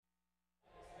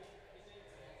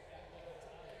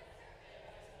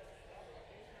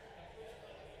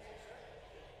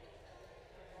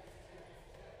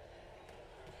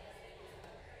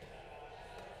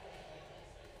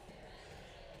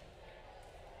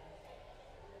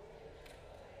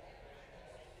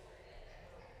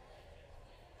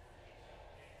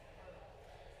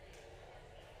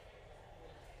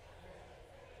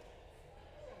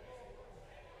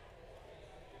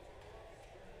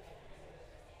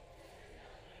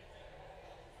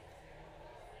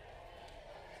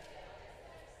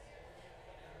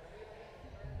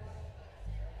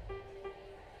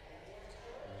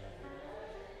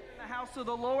house of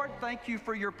the Lord. Thank you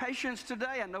for your patience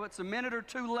today. I know it's a minute or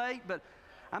two late, but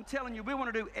I'm telling you, we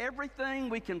want to do everything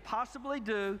we can possibly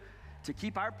do to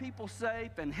keep our people safe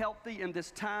and healthy in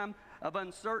this time of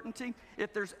uncertainty.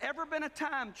 If there's ever been a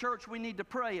time, church, we need to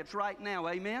pray, it's right now.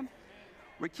 Amen?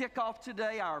 We kick off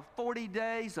today our 40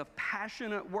 days of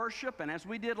passionate worship, and as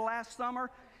we did last summer,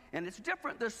 and it's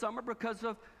different this summer because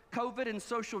of COVID and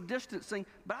social distancing,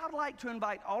 but I'd like to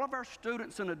invite all of our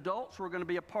students and adults who are going to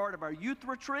be a part of our youth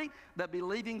retreat. They'll be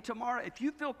leaving tomorrow. If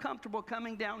you feel comfortable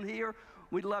coming down here,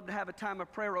 we'd love to have a time of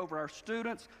prayer over our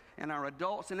students and our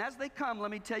adults. And as they come,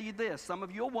 let me tell you this. Some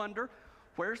of you will wonder,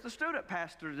 where's the student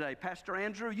pastor today? Pastor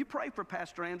Andrew, you pray for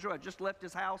Pastor Andrew. I just left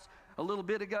his house a little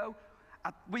bit ago.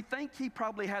 We think he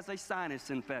probably has a sinus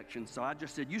infection. So I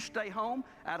just said, you stay home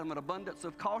out of an abundance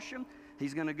of caution.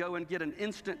 He's going to go and get an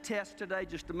instant test today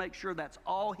just to make sure that's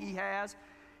all he has.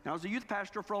 And I was a youth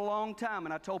pastor for a long time,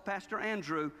 and I told Pastor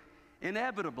Andrew,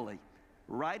 inevitably,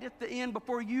 right at the end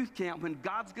before youth camp, when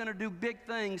God's going to do big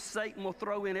things, Satan will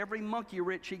throw in every monkey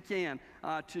wrench he can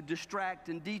to distract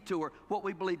and detour what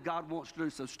we believe God wants to do.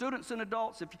 So students and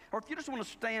adults, if you just want to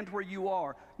stand where you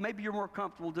are, maybe you're more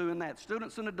comfortable doing that.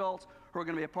 Students and adults who are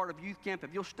going to be a part of youth camp,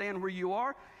 if you'll stand where you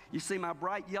are, you see my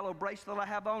bright yellow bracelet I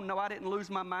have on. No, I didn't lose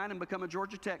my mind and become a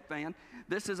Georgia Tech fan.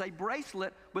 This is a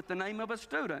bracelet with the name of a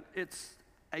student. It's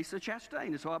Asa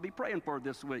Chastain is who I'll be praying for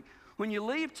this week. When you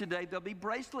leave today, there'll be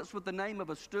bracelets with the name of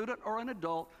a student or an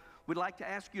adult. We'd like to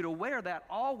ask you to wear that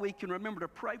all week and remember to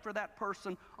pray for that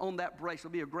person on that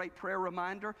bracelet. It'll be a great prayer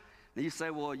reminder. And you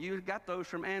say, well, you got those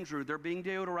from Andrew. They're being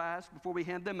deodorized before we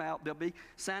hand them out. They'll be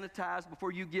sanitized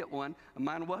before you get one.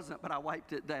 Mine wasn't, but I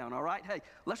wiped it down, all right? Hey,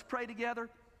 let's pray together.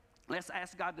 Let's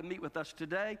ask God to meet with us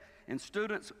today. And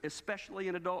students, especially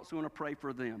and adults, we want to pray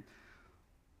for them.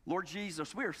 Lord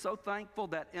Jesus, we are so thankful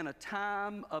that in a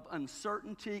time of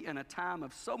uncertainty, in a time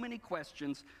of so many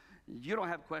questions, you don't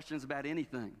have questions about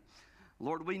anything.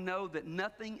 Lord, we know that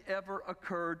nothing ever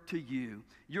occurred to you.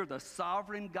 You're the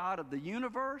sovereign God of the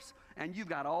universe, and you've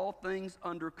got all things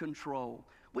under control.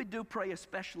 We do pray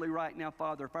especially right now,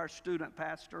 Father, if our student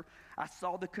pastor, I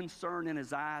saw the concern in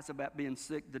his eyes about being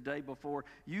sick the day before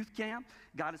youth camp.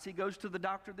 God, as he goes to the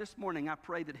doctor this morning, I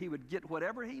pray that he would get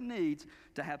whatever he needs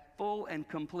to have full and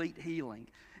complete healing.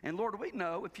 And Lord, we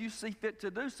know if you see fit to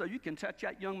do so, you can touch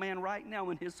that young man right now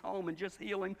in his home and just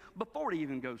heal him before he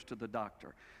even goes to the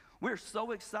doctor. We're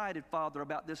so excited, Father,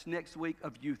 about this next week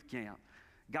of youth camp.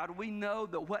 God, we know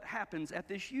that what happens at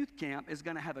this youth camp is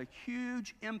going to have a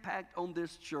huge impact on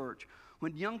this church.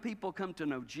 When young people come to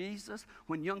know Jesus,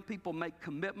 when young people make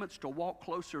commitments to walk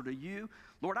closer to you,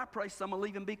 Lord, I pray some will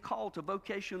even be called to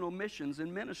vocational missions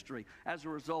and ministry as a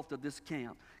result of this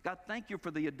camp. God, thank you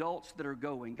for the adults that are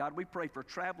going. God, we pray for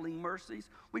traveling mercies.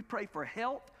 We pray for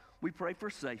health. We pray for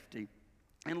safety.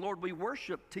 And Lord, we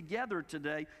worship together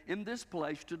today in this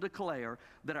place to declare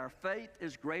that our faith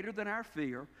is greater than our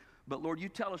fear. But Lord, you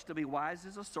tell us to be wise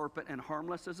as a serpent and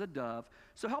harmless as a dove.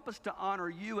 So help us to honor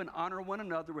you and honor one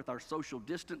another with our social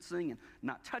distancing and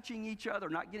not touching each other,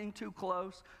 not getting too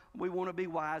close. We want to be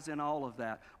wise in all of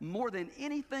that. More than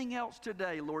anything else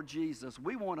today, Lord Jesus,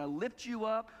 we want to lift you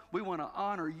up. We want to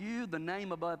honor you, the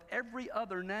name above every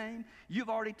other name. You've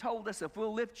already told us if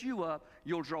we'll lift you up,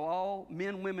 you'll draw all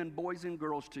men, women, boys, and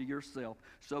girls to yourself.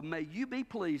 So may you be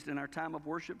pleased in our time of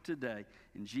worship today.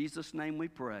 In Jesus' name we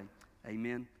pray.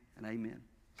 Amen. And amen.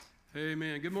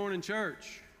 Amen. Good morning,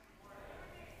 church.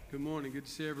 Good morning. Good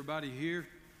to see everybody here.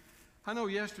 I know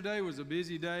yesterday was a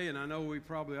busy day, and I know we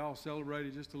probably all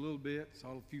celebrated just a little bit.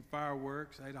 Saw a few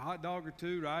fireworks. Ate a hot dog or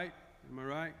two, right? Am I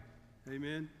right?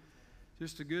 Amen.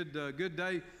 Just a good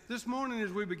day. This morning,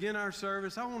 as we begin our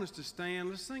service, I want us to stand.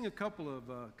 Let's sing a couple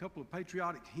of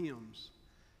patriotic hymns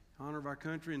in honor of our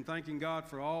country and thanking God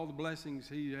for all the blessings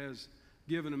He has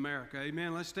given America.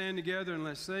 Amen. Let's stand together and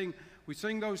let's sing. We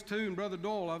sing those two, and Brother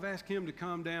Doyle, I've asked him to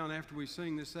come down after we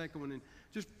sing this second one and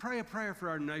just pray a prayer for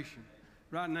our nation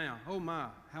right now. Oh my,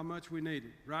 how much we need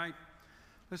it, right?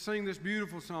 Let's sing this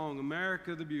beautiful song,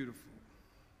 America the Beautiful.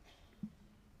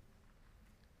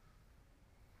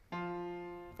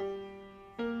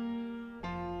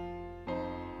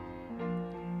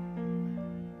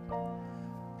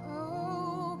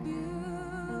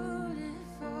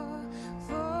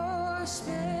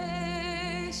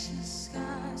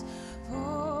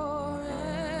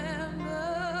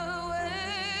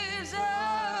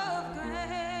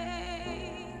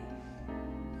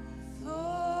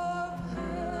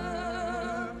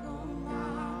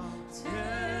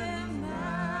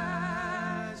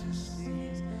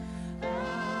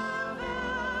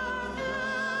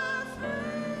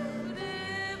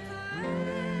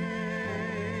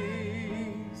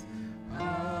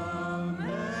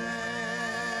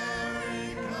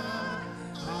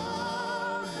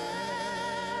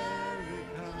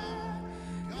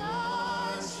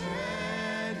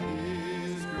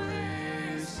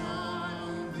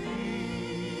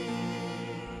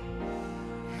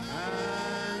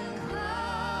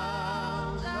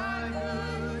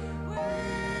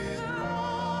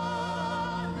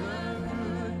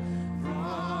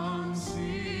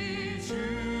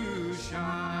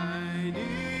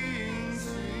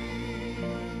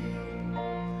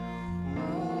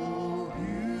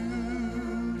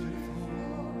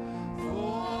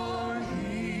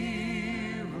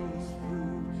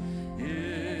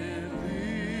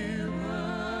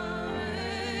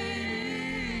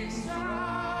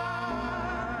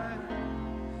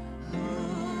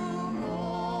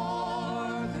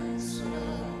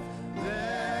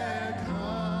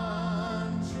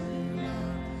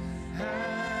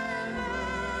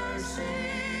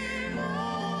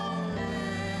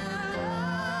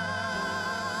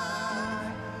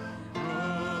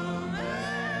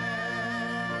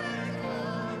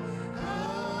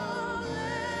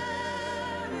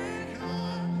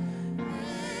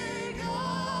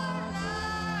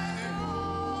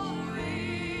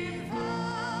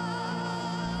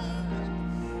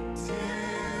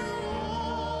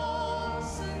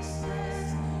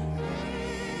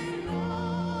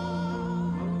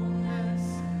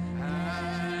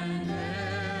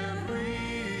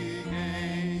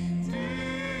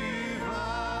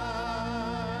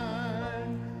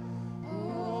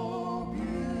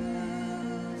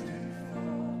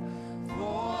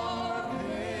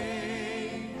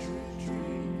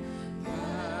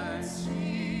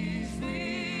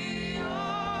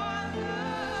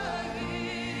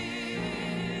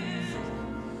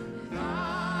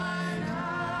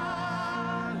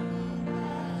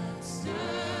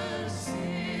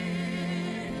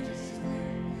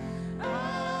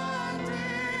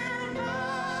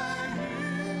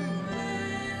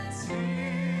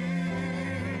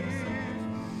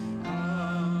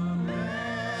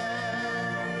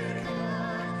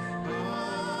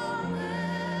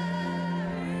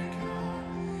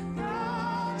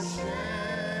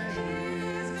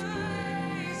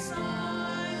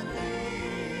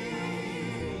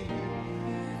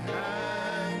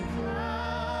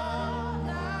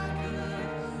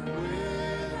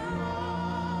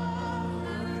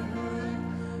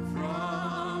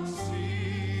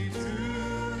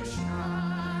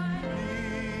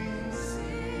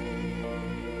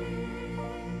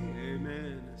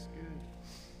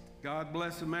 God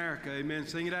bless America. Amen.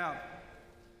 Sing it out.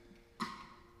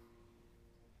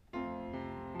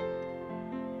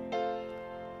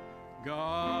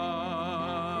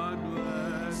 God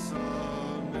bless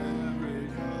America.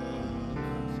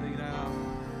 Sing it out.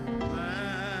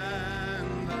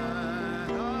 Land that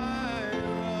I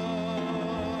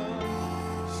love,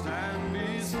 stand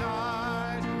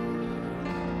beside her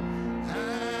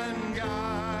and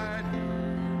guide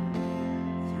her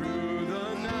through the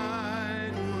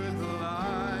night with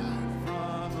light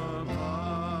from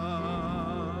above,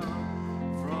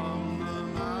 from the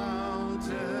mountains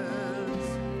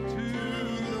to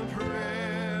the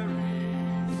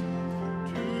prairies,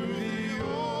 to the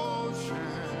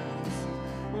oceans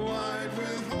wide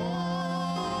with home.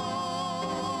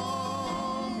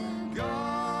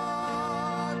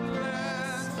 God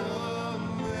bless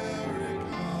America,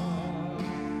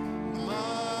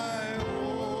 my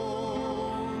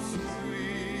home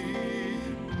sweet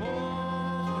home.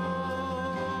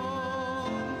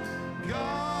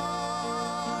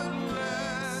 God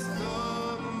bless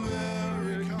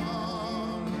America,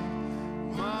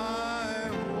 my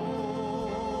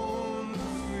home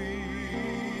sweet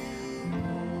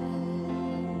home.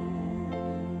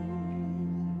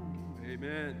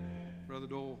 Amen. Brother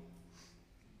Dole.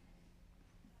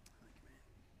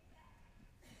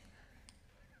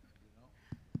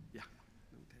 Yeah.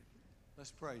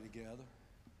 Let's pray together.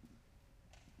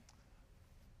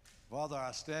 Father,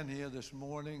 I stand here this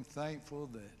morning thankful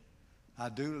that I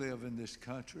do live in this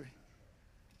country.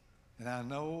 And I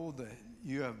know that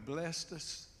you have blessed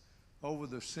us over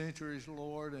the centuries,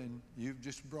 Lord, and you've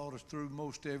just brought us through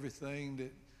most everything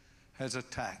that has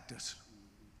attacked us.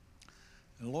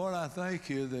 And Lord, I thank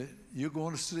you that you're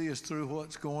going to see us through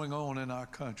what's going on in our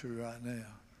country right now.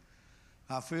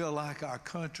 I feel like our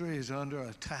country is under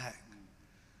attack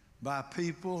by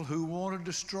people who want to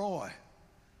destroy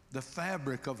the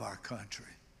fabric of our country.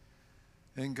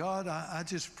 And God, I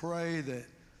just pray that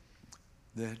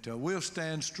we'll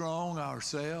stand strong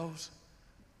ourselves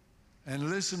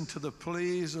and listen to the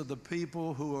pleas of the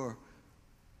people who are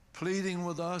pleading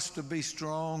with us to be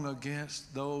strong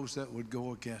against those that would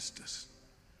go against us.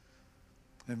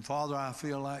 And Father, I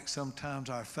feel like sometimes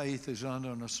our faith is under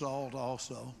an assault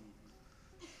also,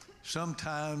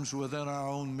 sometimes within our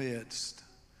own midst.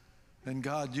 And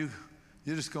God, you're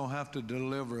just going to have to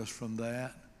deliver us from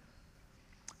that.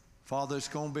 Father, it's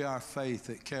going to be our faith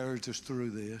that carries us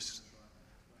through this.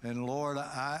 And Lord,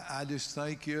 I just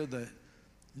thank you that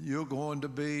you're going to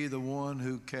be the one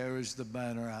who carries the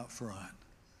banner out front.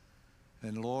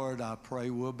 And Lord, I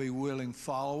pray we'll be willing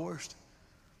followers,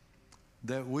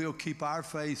 that we'll keep our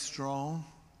faith strong,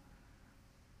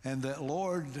 and that,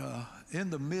 Lord,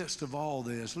 in the midst of all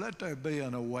this, let there be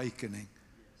an awakening.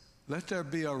 Let there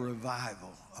be a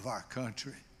revival of our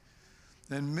country.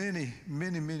 And many,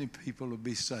 many, many people will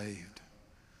be saved,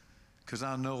 because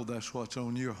I know that's what's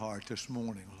on your heart this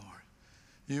morning, Lord.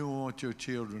 You want your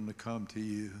children to come to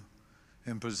you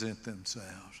and present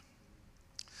themselves.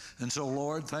 And so,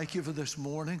 Lord, thank you for this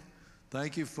morning.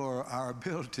 Thank you for our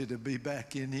ability to be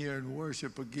back in here and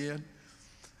worship again.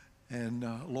 And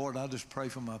Lord, I just pray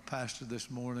for my pastor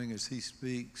this morning as he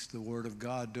speaks the word of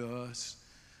God to us,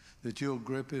 that you'll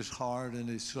grip his heart and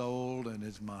his soul and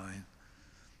his mind,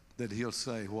 that he'll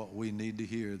say what we need to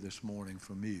hear this morning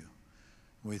from you.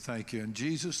 We thank you in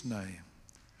Jesus' name.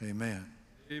 Amen.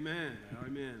 Amen.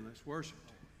 Amen. Let's worship.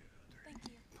 Thank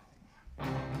you.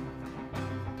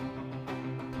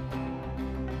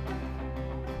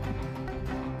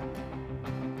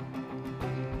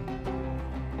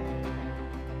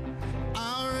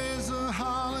 I raise a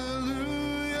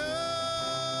hallelujah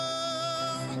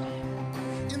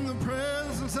in the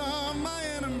presence of my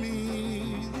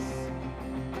enemies.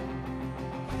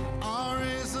 I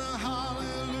raise a hallelujah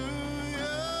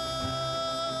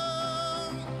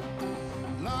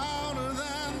louder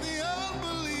than the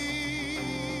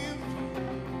unbelief.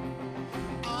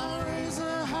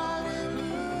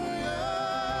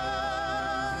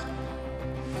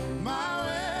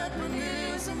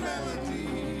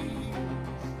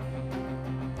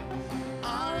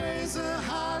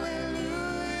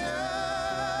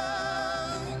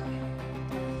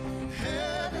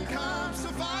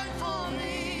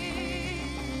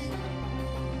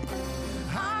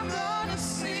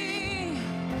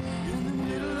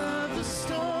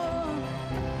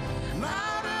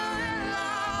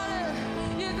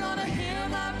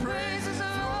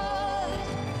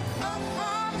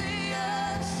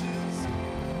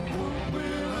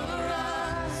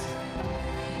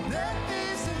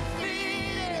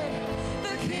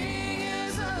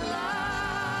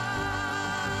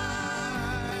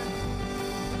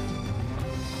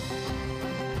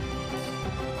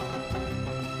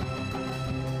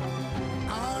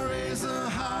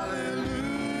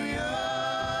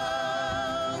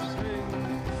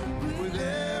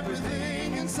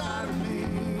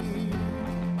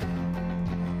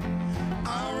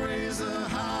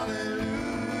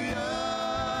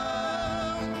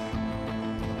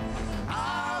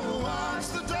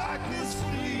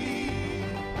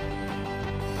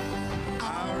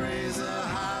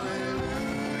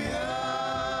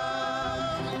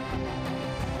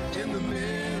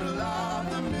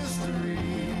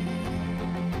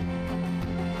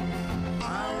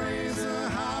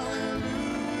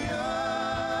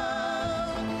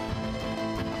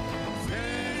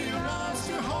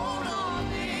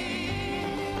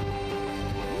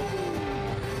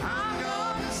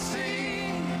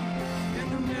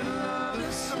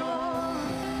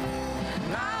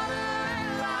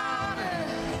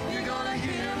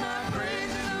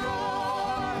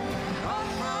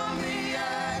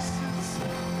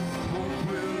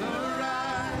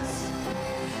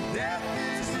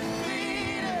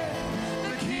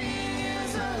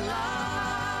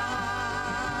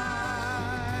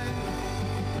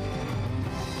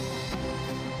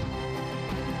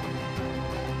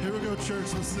 go,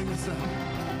 church. Let's sing this out.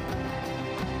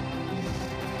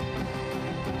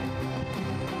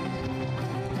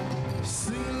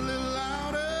 Sing a little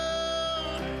louder.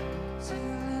 Sing a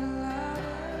little louder.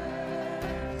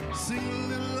 Sing a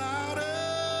little louder.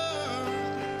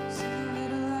 Sing a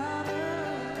little louder.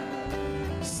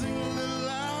 Sing a little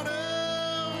louder.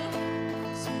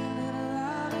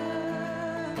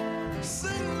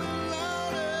 Sing a little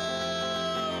louder.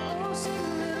 Oh, sing a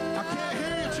little louder. I can't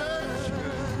hear you, church.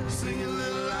 Sing a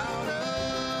little louder.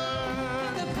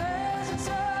 In the presence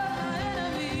of my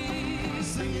enemies.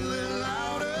 Sing a little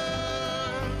louder.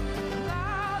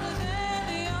 Louder than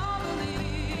the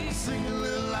unbelief. Sing a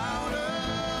little louder.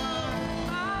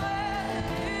 My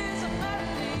weapon is a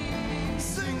melody.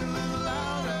 Sing a little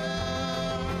louder.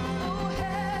 Oh,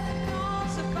 heaven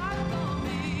wants to fight for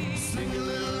me. Sing a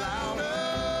little louder.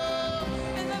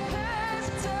 In the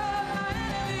presence of my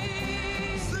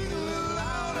enemies. Sing a little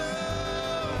louder.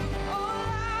 Oh,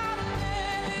 louder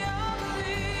than the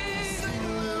unbelief. Sing a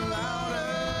little louder.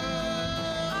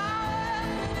 My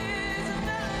weapon is a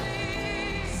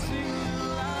melody. Sing a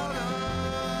little louder.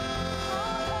 Oh,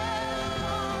 heaven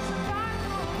wants to fight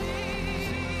for me.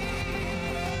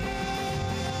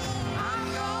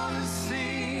 I'm gonna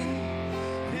sing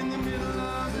in the middle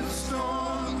of the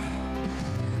storm.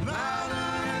 Louder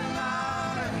and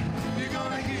louder, you're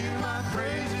gonna hear my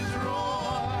praises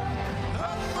roar.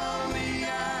 Up from the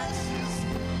ashes,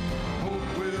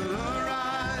 hope will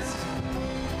arise.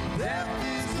 Death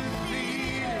is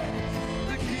defeated,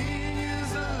 the King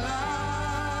is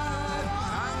alive.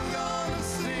 I'm gonna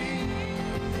sing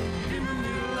in the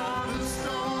middle of the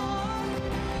storm.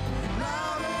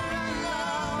 Louder and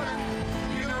louder,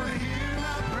 you're gonna hear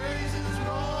my praises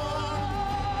roar.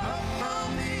 Up from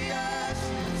the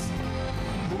ashes,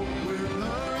 hope will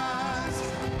arise.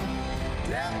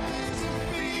 Death is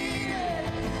defeated,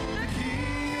 the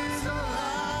King is alive.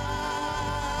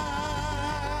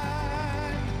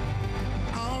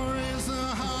 I'll raise a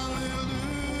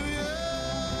hallelujah.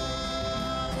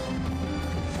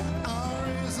 I'll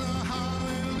raise a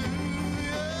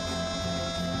hallelujah.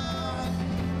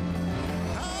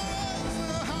 I'll raise a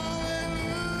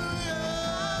hallelujah.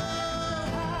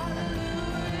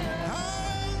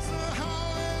 I'll raise a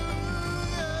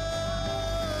hallelujah.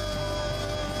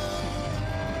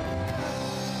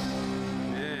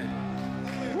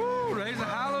 Yeah. Woo, raise a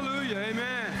hallelujah.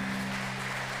 Amen.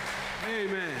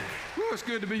 Amen. Woo, it's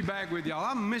good to be back with y'all.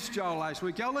 I missed y'all last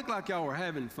week. Y'all look like y'all were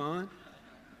having fun.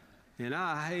 And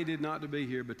I hated not to be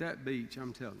here, but that beach,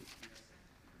 I'm telling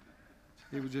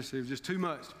you, it was just too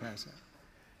much to pass out.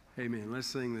 Amen. Let's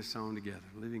sing this song together,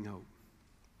 Living Hope.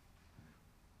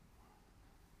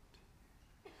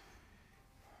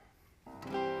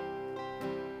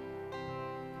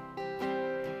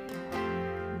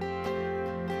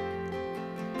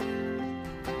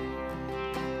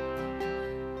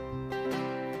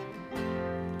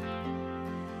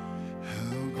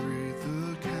 How great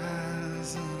the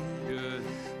chasm Good.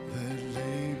 that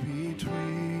lay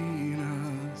between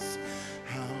us.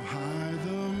 How high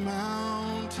the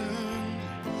mountain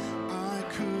I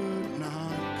could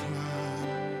not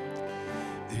climb.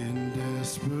 In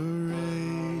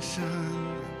desperation,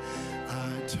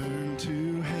 I turned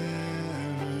to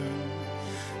heaven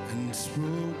and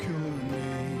spoke your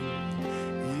name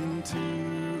into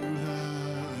the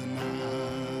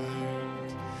night.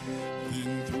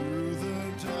 Then through the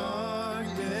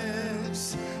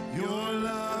darkness, your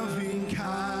loving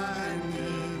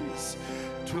kindness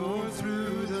tore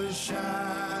through the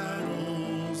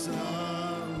shadows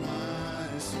of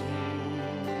my soul.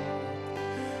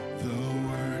 The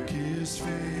work is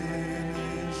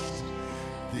finished,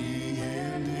 the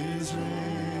end is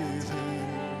written.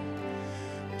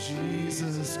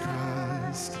 Jesus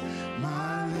Christ,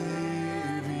 my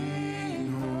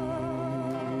living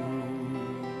hope.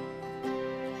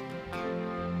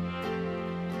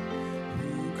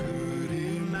 Who could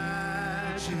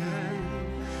imagine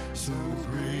so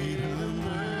great a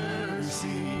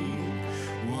mercy?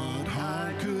 What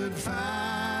heart could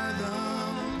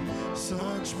fathom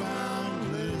such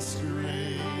boundless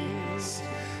grace?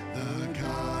 The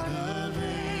God of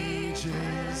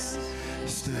ages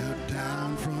stepped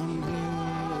down from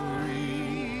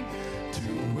glory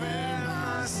to wear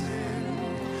my sin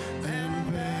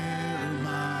and bear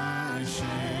my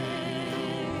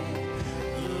shame.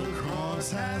 The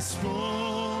cross has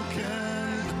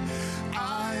spoken,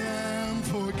 I am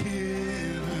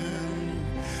forgiven.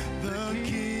 The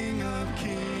King of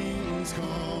Kings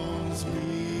calls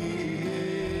me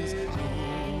his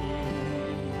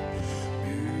own.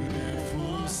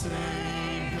 Beautiful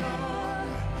Savior,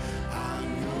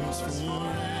 I'm yours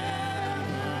forever.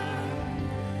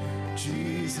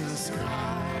 Jesus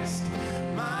Christ,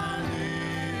 my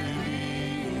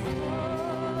living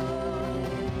hope.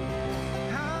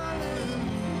 Hallelujah,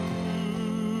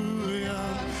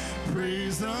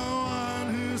 praise the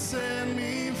one who set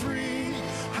me free.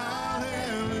 Hallelujah,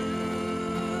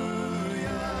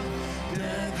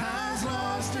 death has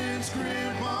lost its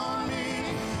grip on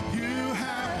me. You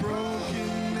have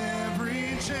broken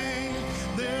every chain.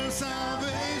 There's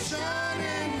salvation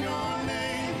in your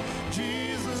name,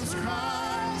 Jesus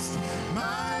Christ,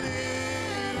 my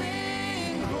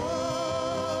living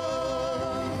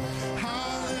hope.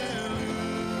 Hallelujah,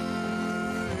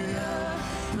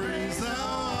 praise the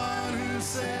one who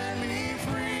set me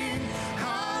free.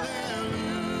 Hallelujah,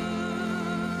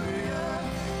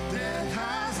 death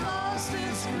has lost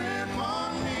its grip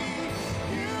on me.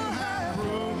 You have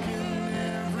broken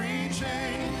every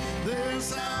chain. There's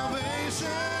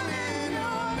salvation in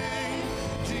your name,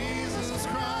 Jesus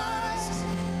Christ,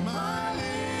 my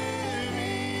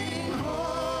living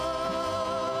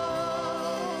hope.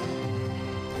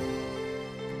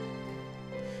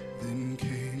 Then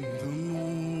came the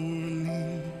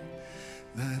morning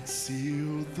that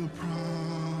sealed the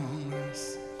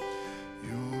promise.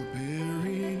 Your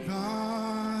buried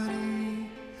body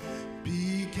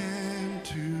began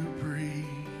to breathe.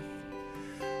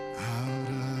 Out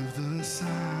of the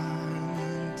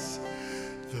silence,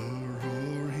 the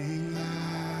roaring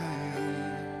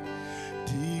lion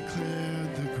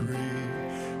declared the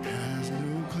grave has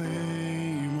no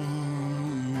claim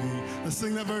on me. Let's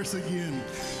sing that verse again.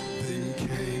 Then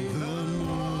came the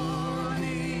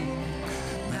morning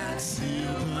that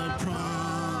sealed the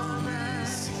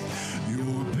promise.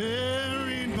 Your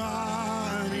buried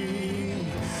body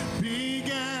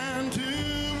began to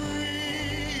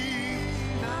breathe.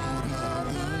 Out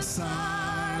of the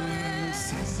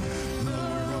silence, the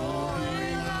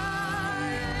roaring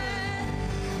lion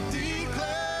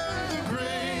declared the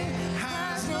grave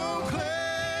has no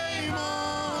claim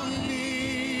on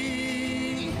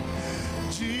me.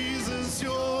 Jesus,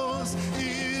 yours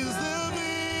is the victory.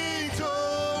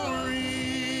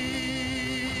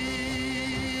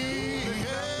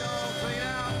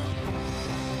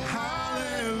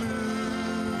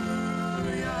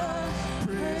 Hallelujah,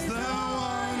 praise the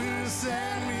one who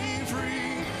set me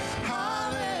free.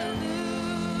 Hallelujah,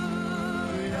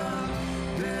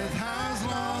 death has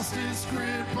lost its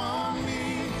grip on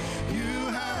me. You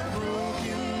have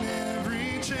broken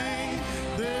every chain.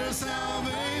 There's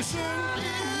salvation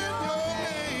in your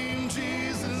name,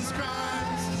 Jesus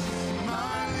Christ,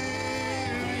 my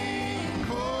living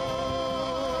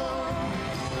hope.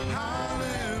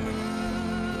 Hallelujah,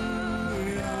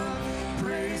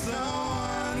 praise the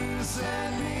one who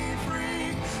set me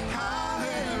free.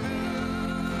 Hallelujah,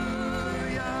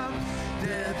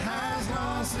 death has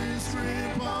lost its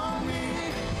grip on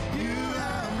me. You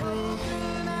have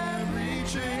broken every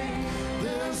chain.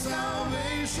 There's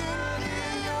salvation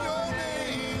in your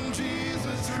name,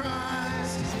 Jesus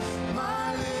Christ,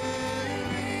 my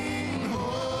living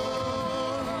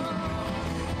hope.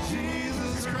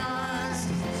 Jesus Christ,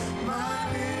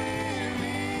 my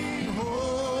living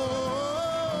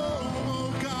hope.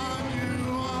 Oh God,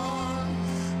 you are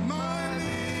my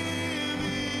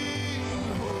living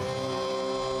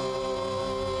hope.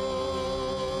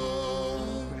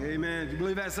 Amen. Do you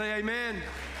believe that? Say amen.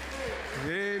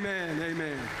 Amen.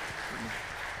 Amen.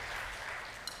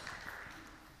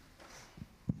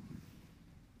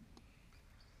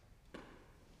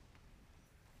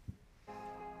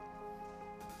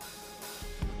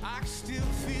 I still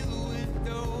feel the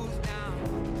windows down.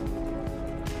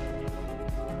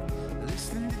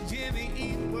 Listening to Jimmy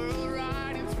Eat World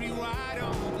riding 3 wide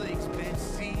on Blake's bench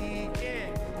seat. Yeah.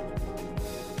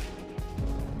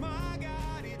 My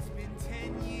God, it's been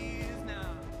 10 years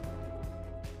now.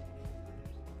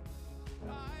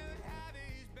 I would have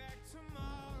his back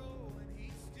tomorrow, and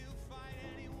he'd still fight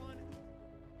anyone.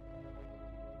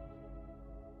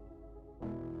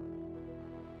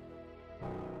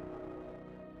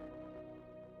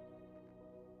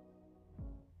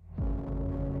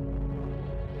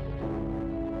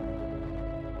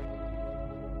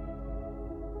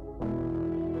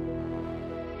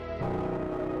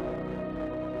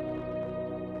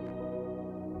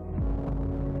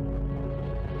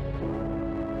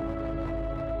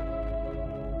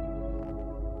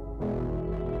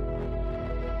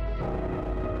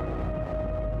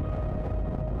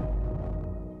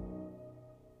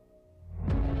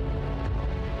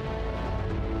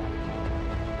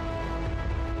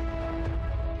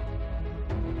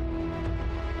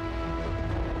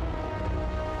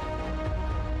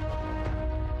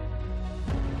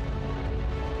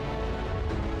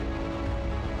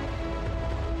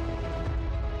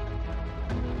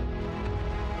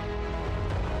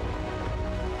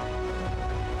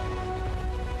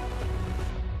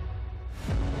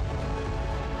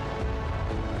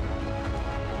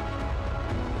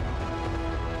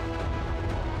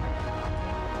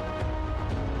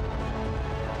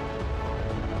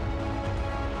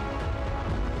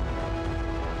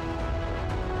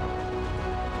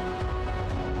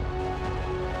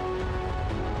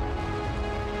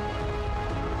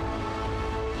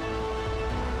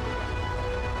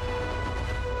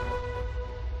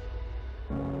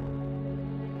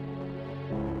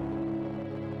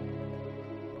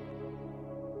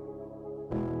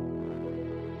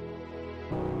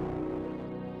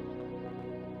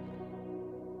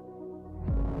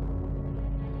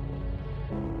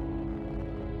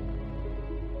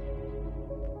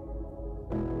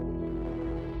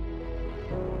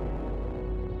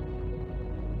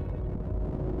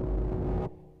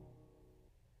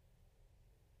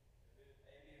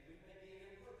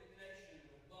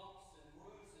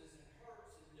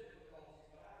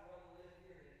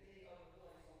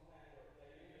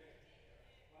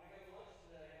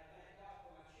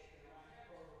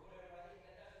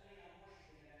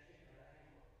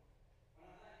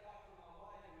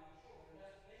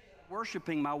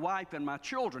 worshiping my wife and my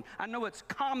children. I know it's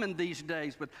common these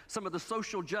days with some of the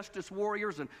social justice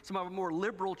warriors and some of the more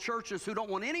liberal churches who don't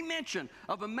want any mention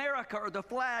of America or the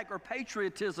flag or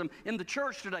patriotism in the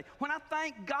church today. When I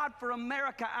thank God for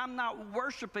America, I'm not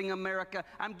worshiping America.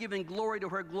 I'm giving glory to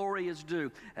where glory is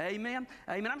due. Amen?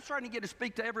 Amen. I'm starting to get to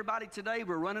speak to everybody today.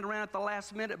 We're running around at the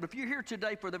last minute. But if you're here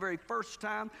today for the very first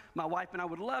time, my wife and I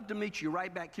would love to meet you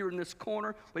right back here in this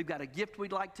corner. We've got a gift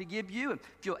we'd like to give you. And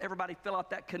if everybody fill out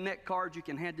that Connect card, you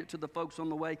can hand it to the folks on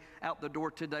the way out the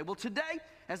door today. Well, today,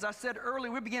 as I said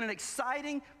earlier, we're beginning an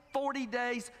exciting 40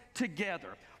 days together.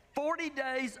 40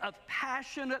 days of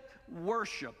passionate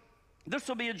worship. This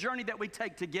will be a journey that we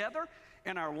take together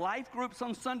in our life groups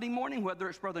on Sunday morning, whether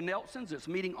it's Brother Nelson's, it's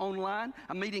meeting online,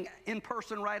 a meeting in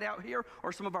person right out here,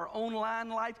 or some of our online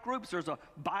life groups. There's a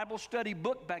Bible study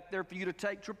book back there for you to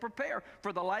take to prepare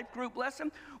for the life group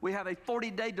lesson. We have a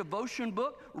 40-day devotion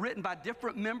book written by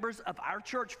different members of our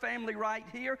church family right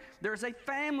here. There's a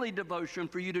family devotion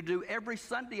for you to do every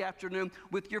Sunday afternoon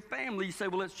with your family. You say,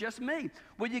 well, it's just me.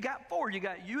 Well, you got four. You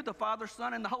got you, the Father,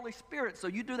 Son, and the Holy Spirit. So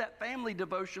you do that family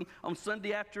devotion on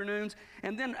Sunday afternoons,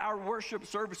 and then our worship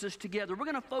services together. We're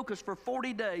going to focus for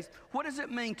 40 days. What does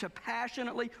it mean to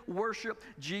passionately worship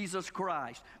Jesus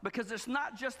Christ? Because it's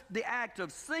not just the act of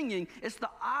singing, it's the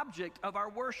object of our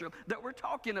worship that we're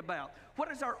talking about. What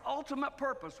is our ultimate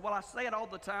purpose? Well, I say it all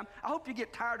the time. I hope you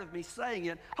get tired of me saying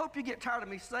it. I hope you get tired of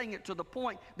me saying it to the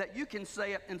point that you can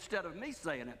say it instead of me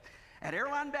saying it. At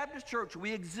Airline Baptist Church,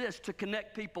 we exist to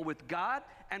connect people with God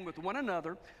and with one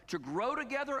another, to grow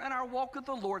together in our walk with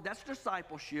the Lord, that's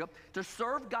discipleship, to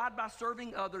serve God by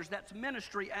serving others, that's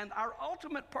ministry, and our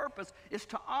ultimate purpose is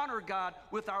to honor God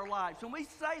with our lives. When we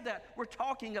say that, we're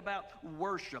talking about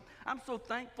worship. I'm so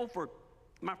thankful for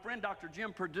my friend Dr.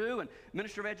 Jim Perdue and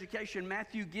Minister of Education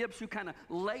Matthew Gibbs, who kind of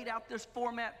laid out this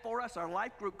format for us. Our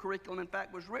life group curriculum, in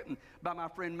fact, was written by my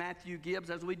friend Matthew Gibbs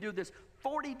as we do this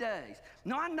 40 days.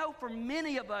 Now, I know for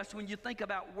many of us, when you think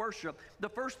about worship, the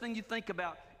first thing you think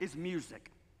about is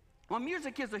music. Well,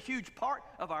 music is a huge part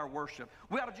of our worship.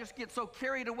 We ought to just get so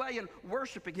carried away in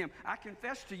worshiping Him. I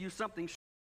confess to you something.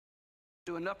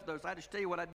 Do enough of those. I just tell you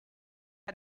what I did.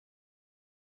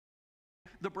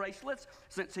 The bracelets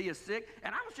since he is sick,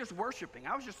 and I was just worshiping.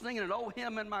 I was just singing an old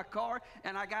hymn in my car,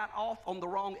 and I got off on the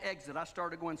wrong exit. I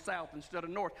started going south instead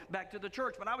of north back to the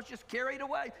church, but I was just carried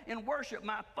away in worship.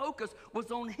 My focus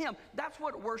was on Him. That's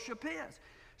what worship is.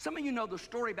 Some of you know the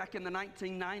story back in the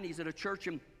 1990s at a church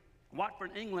in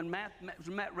Watford, England,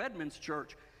 Matt Redman's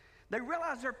church. They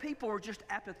realized their people were just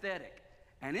apathetic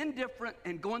and indifferent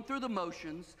and going through the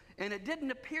motions, and it didn't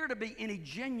appear to be any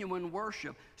genuine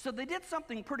worship. So they did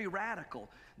something pretty radical.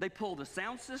 They pulled the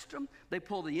sound system, they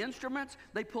pulled the instruments,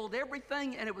 they pulled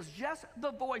everything, and it was just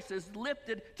the voices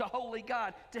lifted to holy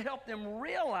God to help them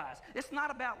realize it's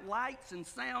not about lights and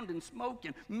sound and smoke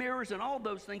and mirrors and all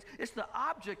those things. It's the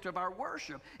object of our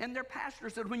worship. And their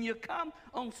pastor said, when you come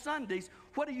on Sundays,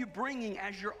 what are you bringing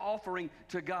as your offering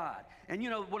to God? And you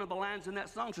know, one of the lines in that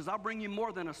song says, I'll bring you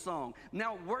more than a song.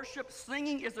 Now, worship,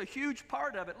 singing is a huge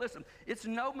part of it. Listen, it's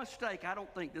no mistake, I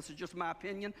don't think, this is just my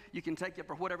opinion, you can take it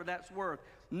for whatever that's worth.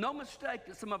 No mistake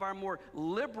that some of our more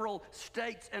liberal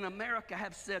states in America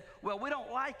have said, well, we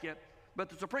don't like it, but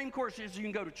the Supreme Court says you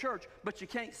can go to church, but you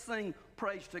can't sing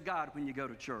praise to God when you go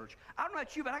to church. I don't know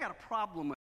about you, but I got a problem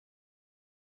with it.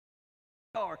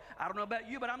 I don't know about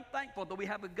you, but I'm thankful that we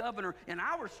have a governor in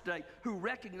our state who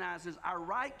recognizes our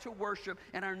right to worship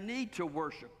and our need to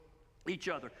worship each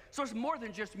other. So it's more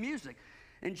than just music.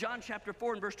 In John chapter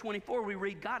 4 and verse 24, we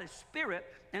read, God is spirit,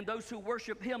 and those who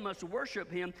worship Him must worship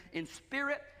Him in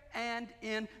spirit and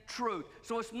in truth.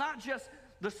 So it's not just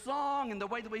the song and the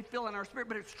way that we feel in our spirit,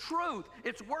 but it's truth.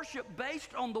 It's worship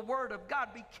based on the Word of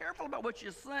God. Be careful about what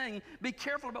you sing. Be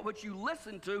careful about what you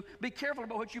listen to. Be careful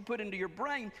about what you put into your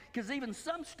brain, because even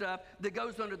some stuff that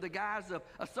goes under the guise of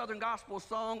a Southern gospel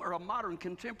song or a modern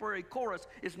contemporary chorus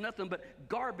is nothing but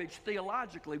garbage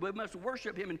theologically. We must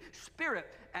worship Him in spirit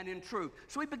and in truth.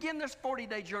 So we begin this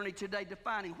 40-day journey today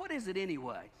defining, what is it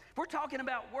anyway? If we're talking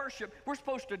about worship, we're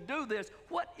supposed to do this.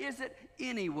 What is it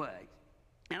anyway?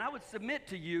 And I would submit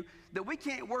to you that we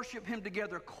can't worship Him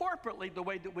together corporately the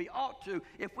way that we ought to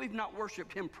if we've not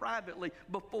worshiped Him privately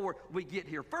before we get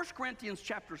here. 1 Corinthians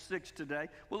chapter 6 today.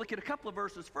 We'll look at a couple of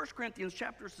verses. 1 Corinthians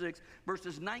chapter 6,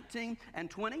 verses 19 and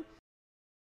 20.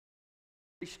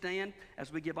 We stand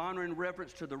as we give honor and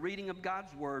reverence to the reading of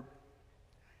God's Word.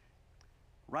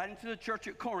 Writing to the church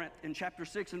at Corinth in chapter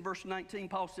 6 and verse 19,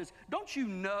 Paul says, don't you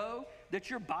know that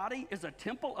your body is a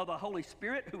temple of the Holy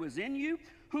Spirit who is in you,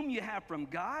 whom you have from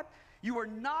God? You are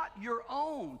not your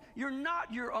own. You're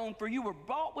not your own, for you were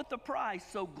bought with a price.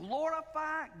 So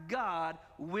glorify God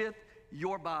with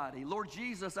your body. Lord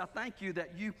Jesus, I thank you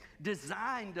that you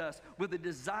designed us with the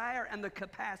desire and the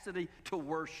capacity to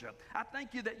worship. I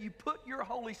thank you that you put your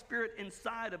Holy Spirit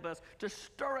inside of us to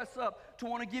stir us up to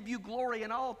want to give you glory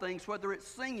in all things, whether it's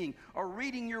singing or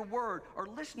reading your word or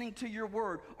listening to your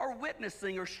word or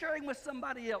witnessing or sharing with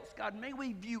somebody else. God, may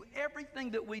we view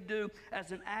everything that we do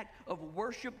as an act of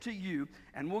worship to you,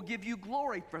 and we'll give you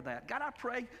glory for that. God, I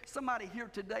pray somebody here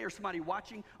today or somebody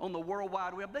watching on the World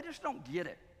Wide Web, they just don't get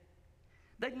it.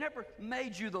 They've never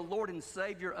made you the Lord and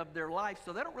Savior of their life,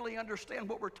 so they don't really understand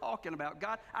what we're talking about.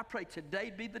 God, I pray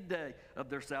today be the day of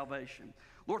their salvation.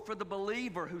 Lord, for the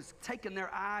believer who's taken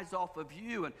their eyes off of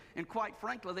you, and quite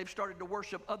frankly, they've started to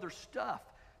worship other stuff,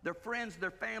 their friends, their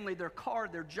family, their car,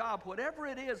 their job, whatever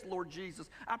it is, Lord Jesus,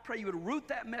 I pray you would root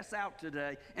that mess out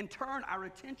today and turn our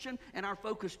attention and our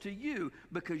focus to you,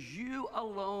 because you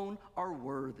alone are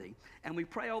worthy. And we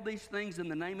pray all these things in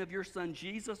the name of your Son,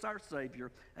 Jesus, our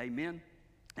Savior. Amen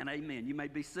and amen. You may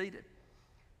be seated.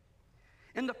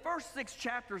 In the first 6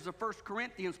 chapters of 1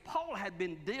 Corinthians, Paul had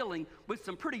been dealing with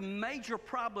some pretty major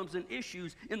problems and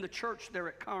issues in the church there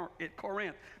at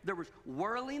Corinth. There was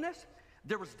worldliness,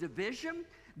 there was division,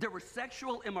 there was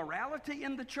sexual immorality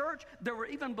in the church. There were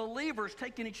even believers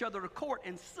taking each other to court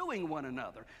and suing one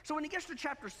another. So when he gets to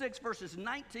chapter 6, verses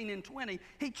 19 and 20,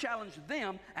 he challenged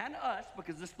them and us,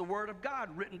 because this is the Word of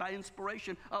God written by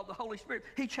inspiration of the Holy Spirit.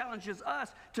 He challenges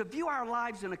us to view our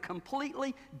lives in a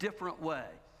completely different way.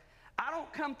 I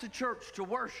don't come to church to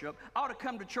worship. I ought to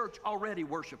come to church already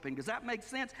worshiping. Does that make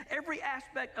sense? Every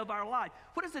aspect of our life.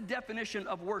 What is the definition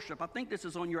of worship? I think this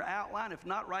is on your outline. If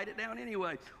not, write it down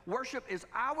anyway. Worship is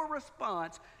our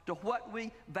response to what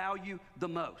we value the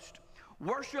most.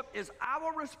 Worship is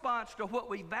our response to what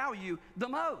we value the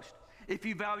most. If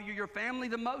you value your family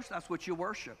the most, that's what you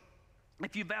worship.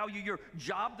 If you value your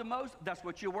job the most, that's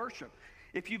what you worship.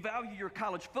 If you value your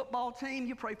college football team,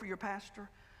 you pray for your pastor.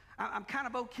 I'm kind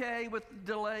of okay with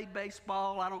delayed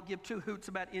baseball. I don't give 2 hoots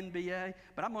about NBA,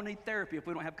 but I'm going to need therapy if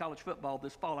we don't have college football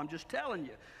this fall. I'm just telling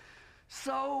you.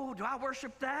 So do I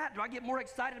worship that? Do I get more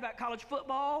excited about college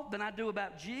football than I do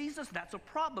about Jesus? That's a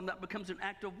problem. That becomes an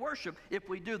act of worship if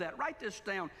we do that. Write this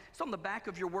down. It's on the back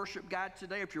of your worship guide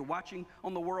today. If you're watching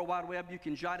on the World Wide Web, you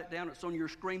can jot it down. It's on your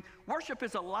screen. Worship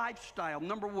is a lifestyle,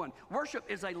 number one. Worship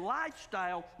is a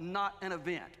lifestyle, not an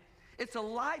event. It's a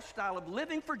lifestyle of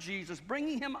living for Jesus,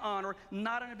 bringing him honor,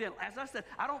 not an event. As I said,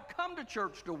 I don't come to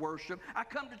church to worship. I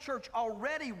come to church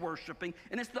already worshiping,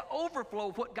 and it's the overflow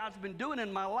of what God's been doing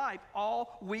in my life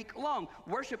all week long.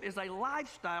 Worship is a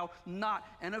lifestyle, not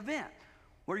an event.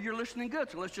 Well, you're listening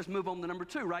good, so let's just move on to number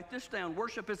 2. Write this down.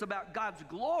 Worship is about God's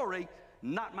glory,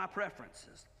 not my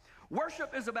preferences.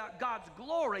 Worship is about God's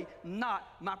glory, not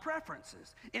my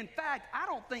preferences. In fact, I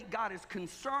don't think God is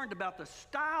concerned about the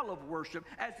style of worship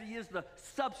as he is the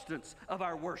substance of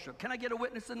our worship. Can I get a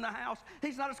witness in the house?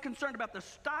 He's not as concerned about the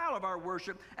style of our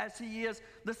worship as he is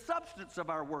the substance of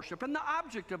our worship and the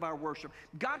object of our worship.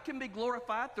 God can be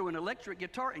glorified through an electric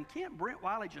guitar, and can't Brent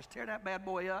Wiley just tear that bad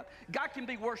boy up? God can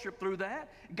be worshiped through that.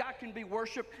 God can be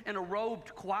worshiped in a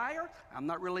robed choir. I'm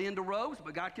not really into robes,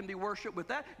 but God can be worshiped with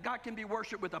that. God can be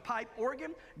worshiped with a pipe organ.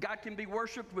 God can be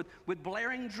worshiped with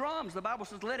blaring drums. The Bible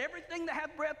says, let everything that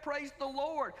hath breath praise the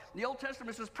Lord. The Old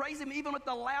Testament says, praise him even with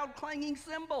the loud clanging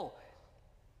cymbal.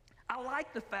 I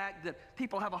like the fact that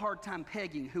people have a hard time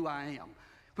pegging who I am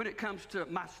when it comes to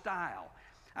my style.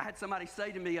 I had somebody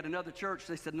say to me at another church,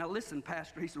 they said, now listen,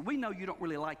 Pastor, he said, we know you don't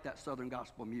really like that Southern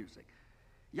gospel music.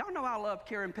 Y'all know I love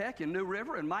Karen Peck and New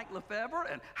River and Mike Lefebvre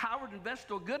and Howard and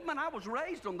Vestal Goodman. I was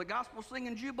raised on the gospel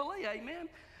singing Jubilee, amen.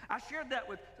 I shared that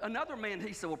with another man.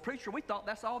 He said, well, preacher, we thought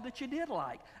that's all that you did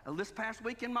like. This past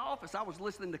week in my office, I was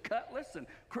listening to Cutlass and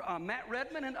Matt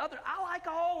Redman and others. I like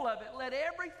all of it. Let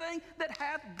everything that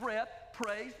hath breath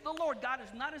praise the Lord. God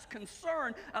is not as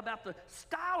concerned about the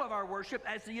style of our worship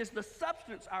as he is the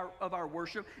substance of our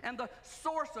worship and the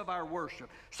source of our worship.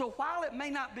 So while it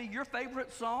may not be your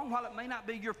favorite song, while it may not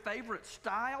be your favorite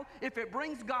style, if it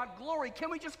brings God glory, can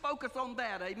we just focus on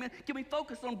that, amen? Can we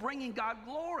focus on bringing God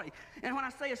glory? And when I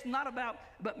say it's not about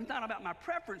my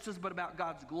preferences, but about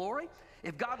God's glory,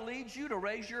 if God leads you to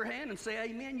raise your hand and say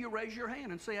amen, you raise your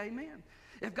hand and say amen.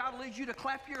 If God leads you to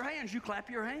clap your hands, you clap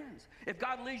your hands. If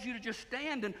God leads you to just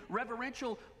stand in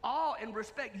reverential awe and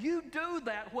respect, you do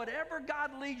that, whatever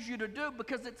God leads you to do,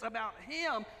 because it's about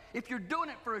him. If you're doing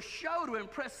it for a show to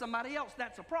impress somebody else,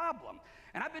 that's a problem.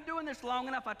 And I've been doing this long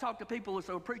enough, I talk to people who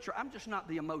say, preacher, I'm just not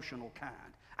the emotional kind.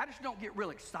 I just don't get real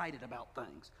excited about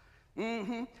things.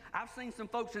 I've seen some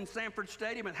folks in Sanford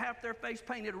Stadium with half their face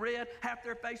painted red, half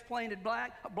their face painted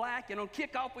black, and on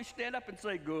kickoff we stand up and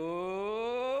say,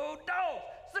 "Go Dogs!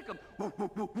 Sick 'em!" Woo,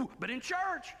 woo, woo, woo. But in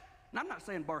church, and I'm not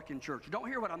saying bark in church. Don't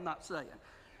hear what I'm not saying.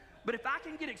 But if I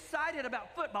can get excited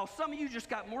about football, some of you just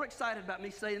got more excited about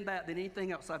me saying that than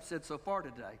anything else I've said so far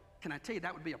today. Can I tell you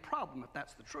that would be a problem if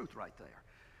that's the truth right there?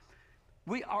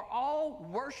 We are all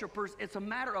worshipers. It's a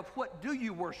matter of what do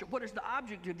you worship? What is the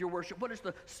object of your worship? What is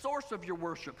the source of your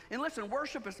worship? And listen,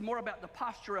 worship is more about the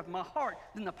posture of my heart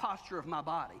than the posture of my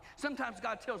body. Sometimes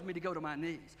God tells me to go to my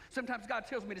knees. Sometimes God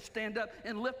tells me to stand up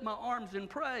and lift my arms in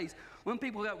praise. When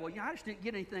people go, "Well, I just didn't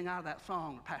get anything out of that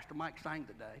song that Pastor Mike sang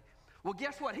today." Well,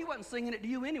 guess what? He wasn't singing it to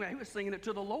you anyway. He was singing it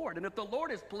to the Lord. And if the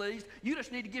Lord is pleased, you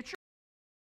just need to get your...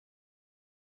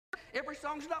 Every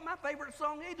song's not my favorite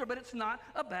song either, but it's not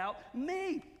about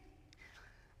me.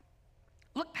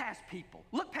 Look past people.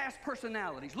 Look past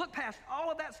personalities. Look past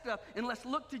all of that stuff, and let's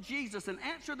look to Jesus and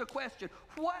answer the question,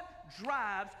 what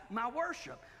drives my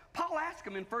worship? Paul asked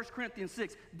him in 1 Corinthians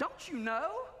 6, "Don't you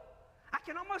know?" I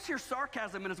can almost hear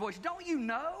sarcasm in his voice. Don't you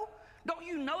know? Don't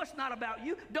you know it's not about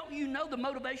you? Don't you know the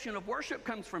motivation of worship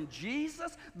comes from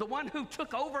Jesus, the one who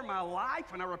took over my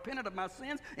life when I repented of my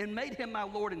sins and made him my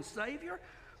Lord and Savior?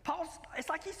 It's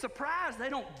like he's surprised they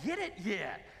don't get it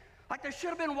yet. Like they should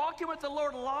have been walking with the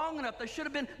Lord long enough. They should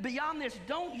have been beyond this.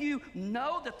 Don't you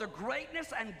know that the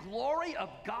greatness and glory of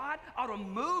God ought to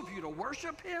move you to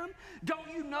worship him? Don't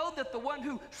you know that the one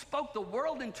who spoke the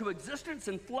world into existence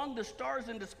and flung the stars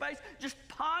into space, just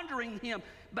pondering him?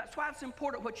 That's why it's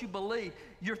important what you believe.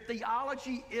 Your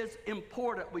theology is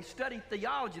important. We study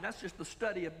theology. That's just the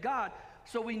study of God.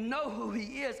 So we know who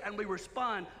he is and we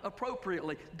respond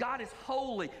appropriately. God is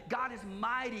holy. God is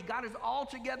mighty. God is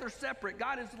altogether separate.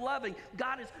 God is loving.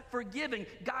 God is forgiving.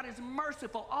 God is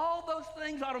merciful. All those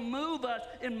things ought to move us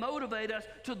and motivate us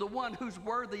to the one who's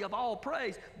worthy of all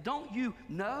praise. Don't you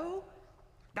know?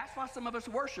 That's why some of us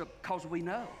worship, because we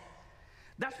know.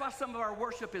 That's why some of our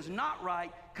worship is not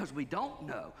right, because we don't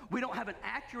know. We don't have an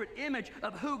accurate image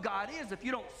of who God is. If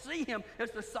you don't see him as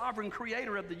the sovereign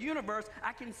creator of the universe,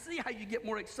 I can see how you get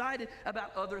more excited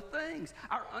about other things.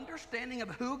 Our understanding of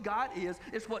who God is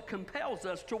what compels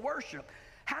us to worship.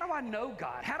 How do I know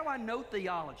God? How do I know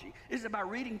theology? Is it by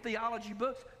reading theology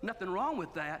books? Nothing wrong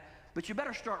with that. But you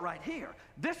better start right here.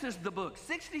 This is the book,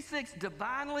 66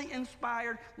 divinely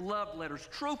inspired love letters,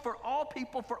 true for all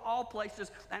people, for all places,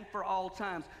 and for all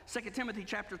times. 2 Timothy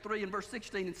chapter 3 and verse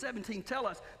 16 and 17 tell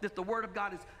us that the Word of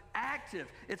God is active.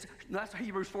 That's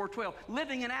Hebrews 4:12.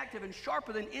 Living and active and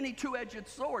sharper than any two-edged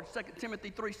sword. 2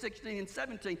 Timothy 3:16 and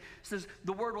 17 says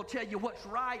the Word will tell you what's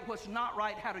right, what's not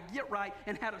right, how to get right,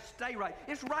 and how to stay right.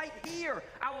 It's right here.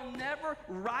 I will never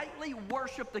rightly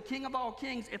worship the King of all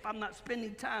kings if I'm not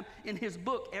spending time in his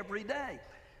book every day.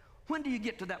 When do you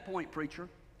get to that point, preacher?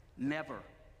 Never.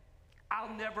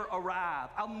 I'll never arrive.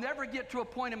 I'll never get to a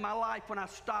point in my life when I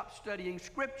stop studying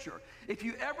Scripture. If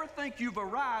you ever think you've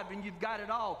arrived and you've got it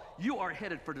all, you are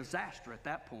headed for disaster at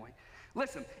that point.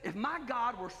 Listen, if my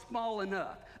God were small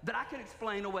enough that I could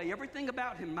explain away everything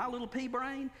about him, my little pea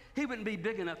brain, he wouldn't be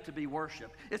big enough to be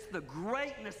worshiped. It's the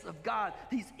greatness of God.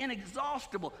 He's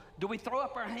inexhaustible. Do we throw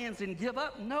up our hands and give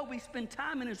up? No, we spend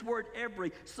time in his word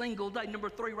every single day. Number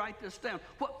 3, write this down.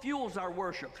 What fuels our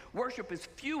worship? Worship is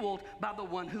fueled by the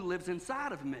one who lives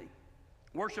inside of me.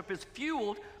 Worship is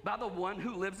fueled by the one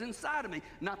who lives inside of me.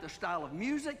 Not the style of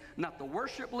music, not the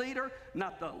worship leader,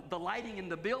 not the lighting in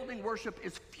the building. Worship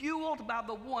is fueled by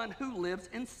the one who lives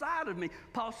inside of me.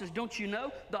 Paul says, don't you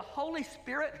know? The Holy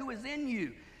Spirit who is in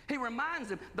you. He reminds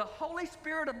him, the Holy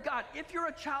Spirit of God, if you're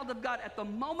a child of God, at the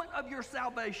moment of your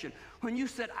salvation, when you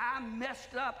said, I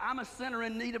messed up, I'm a sinner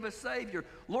in need of a Savior.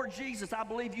 Lord Jesus, I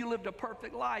believe you lived a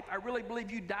perfect life. I really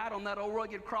believe you died on that old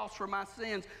rugged cross for my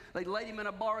sins. They laid him in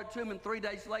a borrowed tomb, and 3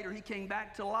 days later, he came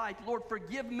back to life. Lord,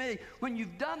 forgive me. When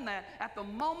you've done that, at the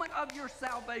moment of your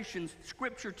salvation,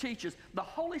 Scripture teaches, the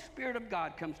Holy Spirit of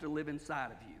God comes to live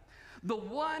inside of you. The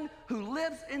one who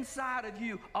lives inside of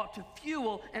you ought to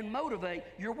fuel and motivate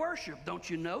your worship. Don't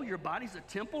you know your body's a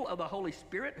temple of the Holy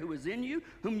Spirit who is in you,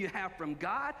 whom you have from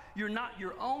God? You're not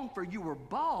your own, for you were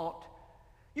bought.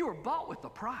 You were bought with a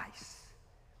price.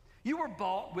 You were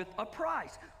bought with a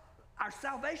price. Our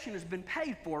salvation has been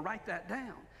paid for. Write that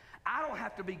down. I don't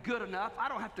have to be good enough. I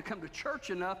don't have to come to church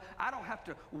enough. I don't have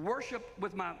to worship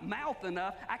with my mouth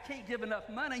enough. I can't give enough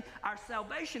money. Our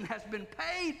salvation has been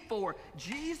paid for.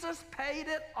 Jesus paid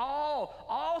it all.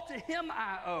 All to him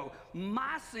I owe.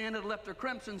 My sin had left a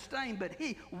crimson stain, but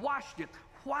he washed it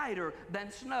whiter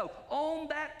than snow. On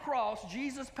that cross,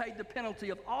 Jesus paid the penalty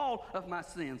of all of my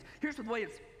sins. Here's the way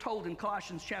it's told in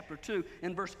Colossians chapter 2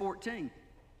 and verse 14.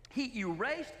 He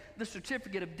erased the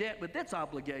certificate of debt with its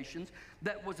obligations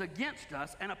that was against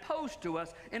us and opposed to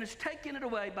us, and has taken it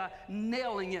away by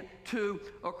nailing it to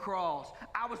a cross.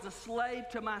 I was a slave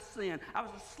to my sin. I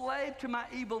was a slave to my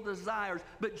evil desires,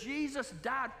 but Jesus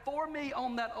died for me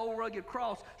on that old rugged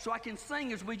cross so I can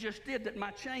sing as we just did that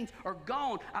my chains are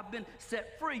gone. I've been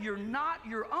set free. You're not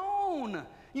your own.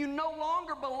 You no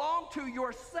longer belong to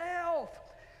yourself.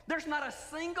 There's not a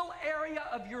single area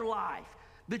of your life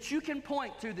that you can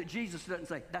point to that Jesus doesn't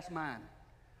say, that's mine.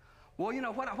 Well, you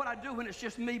know, what I do when it's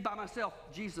just me by myself,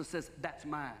 Jesus says, that's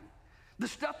mine. The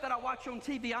stuff that I watch on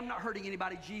TV, I'm not hurting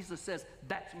anybody. Jesus says,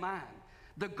 that's mine.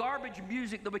 The garbage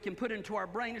music that we can put into our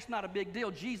brain, it's not a big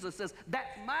deal. Jesus says,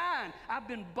 that's mine. I've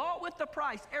been bought with the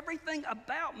price. Everything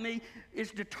about me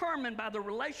is determined by the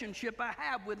relationship I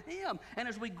have with Him. And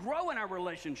as we grow in our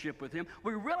relationship with Him,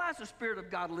 we realize the Spirit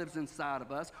of God lives inside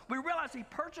of us. We realize He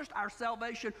purchased our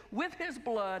salvation with His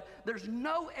blood. There's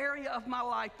no area of my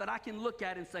life that I can look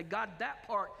at and say, God, that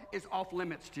part is off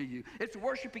limits to you. It's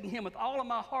worshiping Him with all of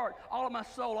my heart, all of my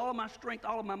soul, all of my strength,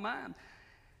 all of my mind.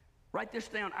 Write this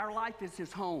down. Our life is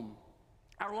His home.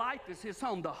 Our life is His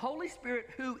home. The Holy Spirit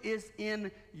who is in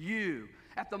you.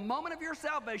 At the moment of your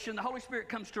salvation, the Holy Spirit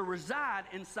comes to reside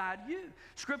inside you.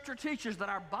 Scripture teaches that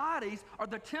our bodies are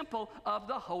the temple of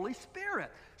the Holy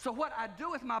Spirit. So what I do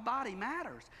with my body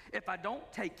matters. If I don't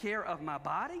take care of my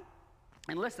body,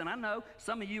 and listen, I know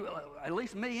some of you, at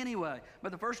least me anyway,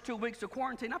 but the first 2 weeks of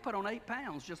quarantine, I put on 8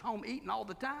 pounds, just home eating all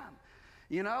the time.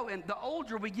 You know, and the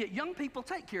older we get, young people,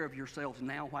 take care of yourselves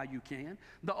now while you can.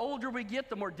 The older we get,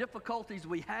 the more difficulties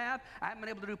we have. I haven't been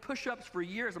able to do push-ups for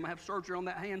years. I'm going to have surgery on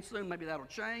that hand soon. Maybe that'll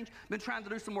change. Been trying to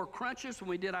do some more crunches when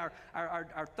we did our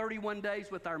 31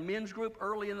 days with our men's group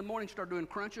early in the morning, start doing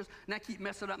crunches, and I keep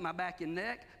messing up my back and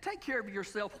neck. Take care of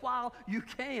yourself while you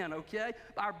can, okay?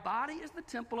 Our body is the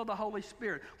temple of the Holy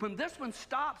Spirit. When this one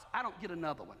stops, I don't get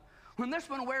another one. When this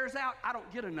one wears out, I don't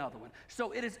get another one.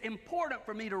 So it is important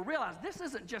for me to realize this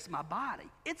isn't just my body.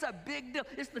 It's a big deal.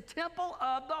 It's the temple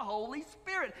of the Holy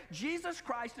Spirit. Jesus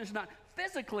Christ is not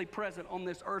physically present on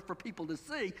this earth for people to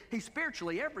see. He's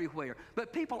spiritually everywhere.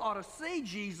 But people ought to see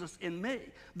Jesus in me.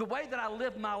 The way that I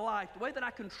live my life, the way that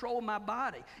I control my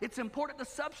body. It's important the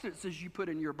substances you put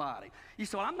in your body. You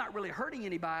say, well, I'm not really hurting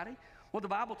anybody. Well, the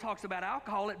Bible talks about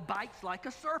alcohol. It bites like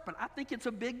a serpent. I think it's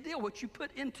a big deal what you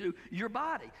put into your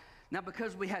body. Now,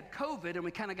 because we had COVID and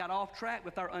we kind of got off track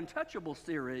with our Untouchable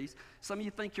series, some of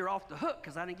you think you're off the hook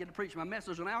because I didn't get to preach my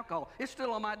message on alcohol. It's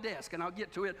still on my desk, and I'll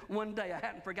get to it one day. I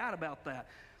hadn't forgot about that.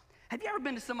 Have you ever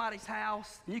been to somebody's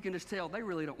house and you can just tell they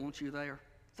really don't want you there?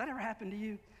 Has that ever happened to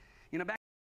you? You know, back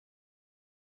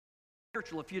in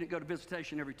church, if you didn't go to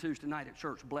visitation every Tuesday night at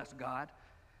church, bless God.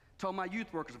 Told my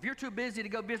youth workers, if you're too busy to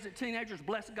go visit teenagers,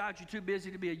 bless God, you're too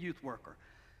busy to be a youth worker.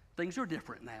 Things are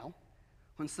different now.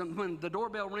 When the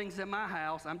doorbell rings in my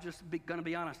house, I'm just going to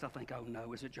be honest. I think, oh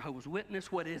no, is it Jehovah's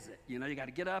Witness? What is it? You know, you got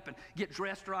to get up and get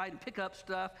dressed right and pick up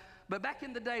stuff. But back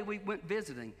in the day, we went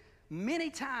visiting. Many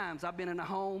times I've been in a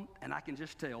home and I can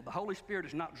just tell the Holy Spirit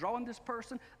is not drawing this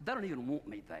person. They don't even want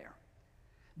me there.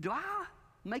 Do I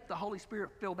make the Holy Spirit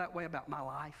feel that way about my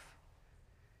life?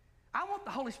 I want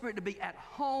the Holy Spirit to be at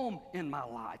home in my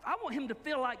life. I want Him to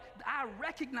feel like I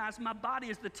recognize my body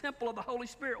as the temple of the Holy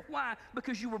Spirit. Why?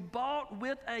 Because you were bought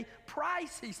with a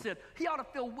price, He said. He ought to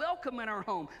feel welcome in our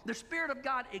home. The Spirit of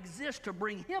God exists to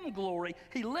bring Him glory.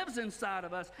 He lives inside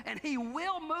of us, and He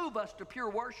will move us to pure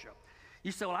worship.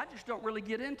 You say, well, I just don't really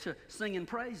get into singing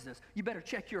praises. You better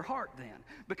check your heart then.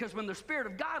 Because when the Spirit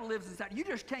of God lives inside, you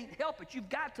just can't help it. You've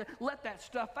got to let that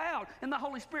stuff out. And the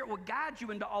Holy Spirit will guide you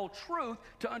into all truth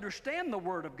to understand the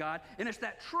Word of God. And it's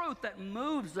that truth that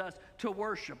moves us to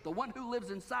worship. The one who lives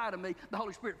inside of me, the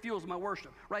Holy Spirit fuels my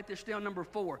worship. Write this down, number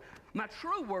 4. My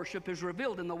true worship is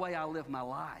revealed in the way I live my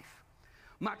life.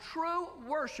 My true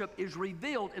worship is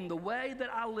revealed in the way that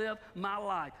I live my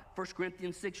life. 1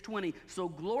 Corinthians 6:20, so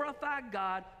glorify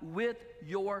God with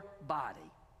your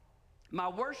body. My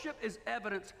worship is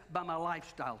evidenced by my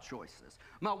lifestyle choices.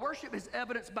 My worship is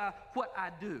evidenced by what I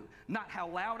do, not how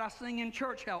loud I sing in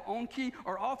church, how on key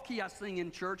or off key I sing in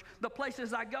church, the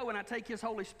places I go and I take His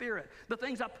Holy Spirit, the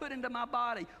things I put into my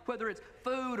body, whether it's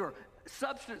food or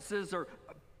substances or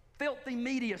filthy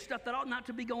media, stuff that ought not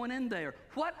to be going in there.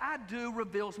 What I do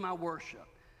reveals my worship.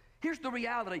 Here's the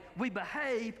reality. We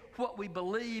behave what we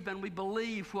believe, and we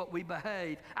believe what we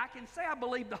behave. I can say I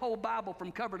believe the whole Bible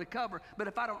from cover to cover, but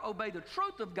if I don't obey the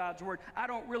truth of God's Word, I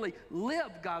don't really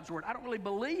live God's Word. I don't really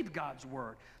believe God's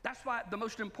Word. That's why the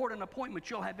most important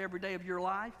appointment you'll have every day of your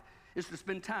life is to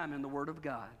spend time in the Word of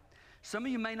God. Some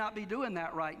of you may not be doing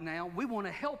that right now. We want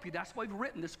to help you. That's why we've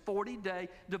written this 40-day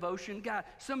devotion guide.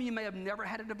 Some of you may have never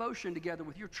had a devotion together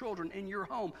with your children in your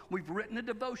home. We've written a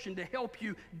devotion to help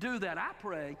you do that. I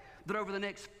pray that over the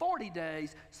next 40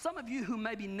 days, some of you who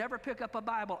maybe never pick up a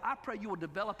Bible, I pray you will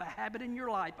develop a habit in your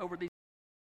life over these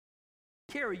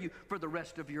carry you for the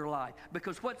rest of your life,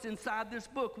 because what's inside this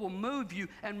book will move you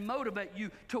and motivate you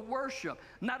to worship.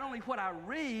 Not only what I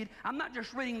read, I'm not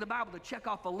just reading the Bible to check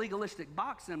off a legalistic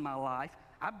box in my life.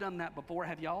 I've done that before,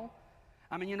 have y'all?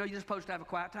 I mean, you know, you're supposed to have a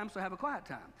quiet time, so have a quiet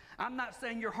time. I'm not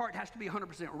saying your heart has to be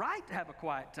 100% right to have a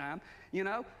quiet time. You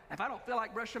know, if I don't feel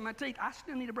like brushing my teeth, I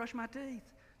still need to brush my teeth.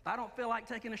 If I don't feel like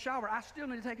taking a shower, I still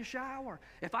need to take a shower.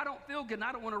 If I don't feel good and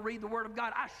I don't want to read the Word of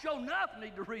God, I sure enough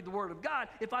need to read the Word of God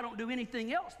if I don't do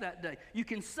anything else that day. You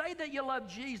can say that you love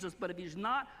Jesus, but if He's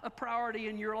not a priority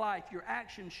in your life, your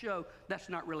actions show that's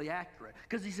not really accurate.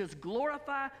 Because He says,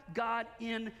 glorify God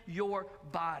in your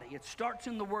body. It starts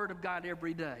in the Word of God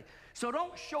every day. So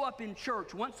don't show up in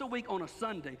church once a week on a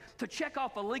Sunday to check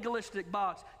off a legalistic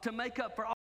box to make up for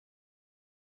all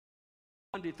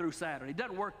Monday through Saturday. It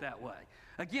doesn't work that way.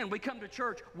 Again, we come to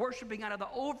church worshiping out of the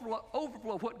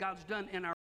overflow of what God's done in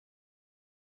our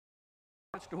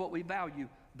lives to what we value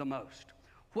the most.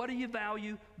 What do you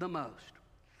value the most?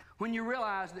 When you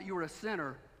realize that you're a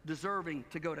sinner deserving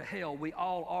to go to hell, we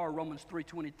all are, Romans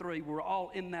 3:23, we're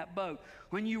all in that boat.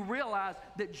 When you realize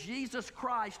that Jesus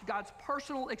Christ, God's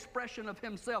personal expression of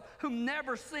Himself, who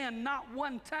never sinned, not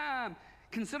one time,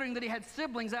 considering that He had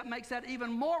siblings, that makes that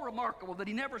even more remarkable, that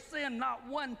He never sinned not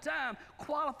one time,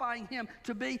 qualifying Him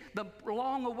to be the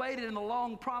long-awaited and the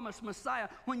long-promised Messiah.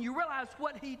 When you realize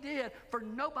what He did for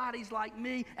nobodies like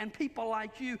me and people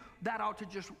like you, that ought to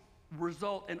just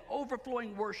result in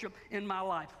overflowing worship in my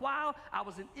life. While I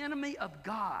was an enemy of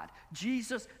God,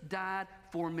 Jesus died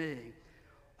for me.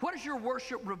 What does your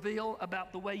worship reveal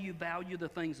about the way you value the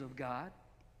things of God?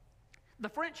 The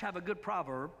French have a good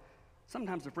proverb.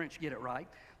 Sometimes the French get it right.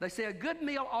 They say a good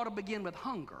meal ought to begin with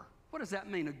hunger. What does that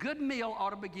mean? A good meal ought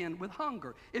to begin with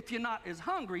hunger. If you're not as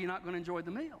hungry, you're not going to enjoy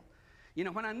the meal. You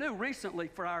know, when I knew recently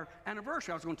for our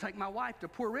anniversary I was going to take my wife to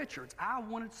Poor Richard's, I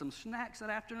wanted some snacks that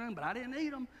afternoon, but I didn't eat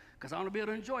them because I want to be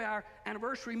able to enjoy our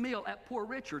anniversary meal at Poor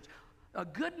Richard's. A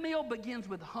good meal begins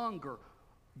with hunger.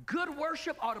 Good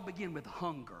worship ought to begin with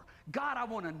hunger. God, I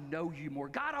want to know you more.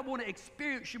 God, I want to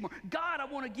experience you more. God, I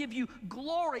want to give you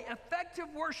glory. Effective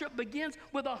worship begins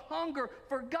with a hunger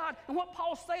for God. And what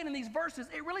Paul's saying in these verses,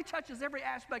 it really touches every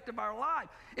aspect of our life.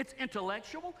 It's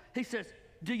intellectual. He says,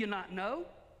 do you not know?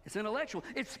 It's intellectual.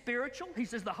 It's spiritual. He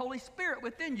says the Holy Spirit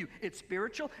within you. It's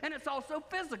spiritual, and it's also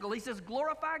physical. He says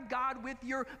glorify God with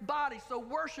your body. So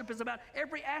worship is about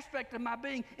every aspect of my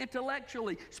being,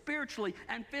 intellectually, spiritually,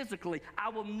 and physically. I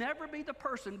will never be the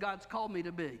person God's called me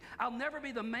to be. I'll never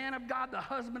be the man of God, the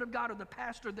husband of God, or the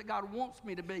pastor that God wants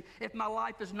me to be if my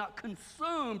life is not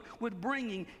consumed with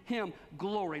bringing Him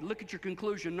glory. Look at your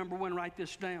conclusion. Number one, write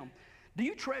this down. Do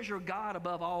you treasure God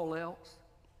above all else?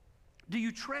 Do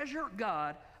you treasure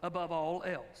God above all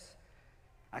else?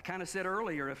 I kind of said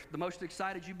earlier, if the most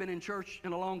excited you've been in church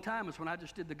in a long time is when I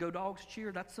just did the Go Dogs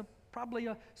cheer, that's probably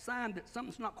a sign that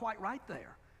something's not quite right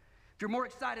there. If you're more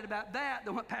excited about that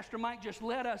than what Pastor Mike just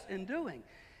led us in doing.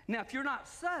 Now, if you're not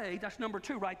saved, that's number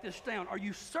two, write this down. Are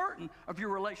you certain of your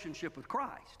relationship with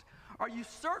Christ? Are you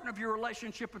certain of your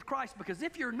relationship with Christ? Because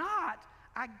if you're not,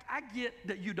 I get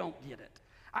that you don't get it.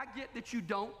 I get that you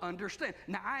don't understand.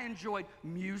 Now, I enjoyed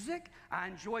music. I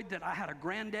enjoyed that I had a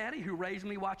granddaddy who raised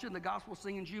me watching the Gospel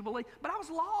Singing Jubilee, but I was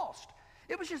lost.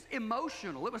 It was just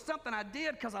emotional. It was something I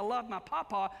did because I loved my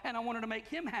papa and I wanted to make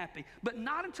him happy. But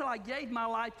not until I gave my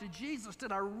life to Jesus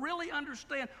did I really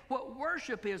understand what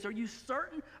worship is. Are you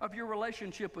certain of your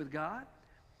relationship with God?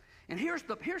 And here's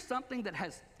something that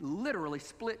has literally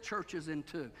split churches in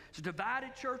two. It's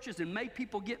divided churches and made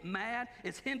people get mad.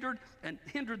 It's hindered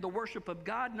the worship of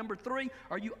God. Number three,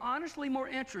 are you honestly more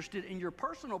interested in your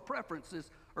personal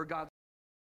preferences or God's?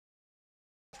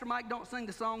 Pastor Mike, don't sing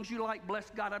the songs you like. Bless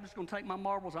God, I'm just going to take my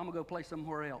marbles. I'm going to go play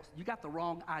somewhere else. You got the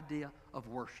wrong idea of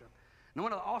worship. Now,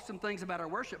 one of the awesome things about our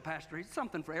worship pastor, he's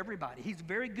something for everybody. He's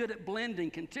very good at blending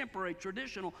contemporary,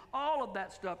 traditional, all of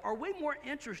that stuff. Are we more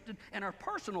interested in our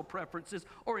personal preferences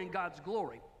or in God's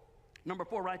glory? Number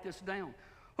four, write this down.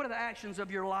 What do the actions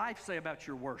of your life say about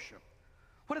your worship?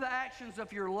 What do the actions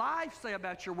of your life say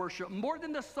about your worship? More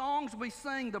than the songs we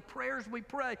sing, the prayers we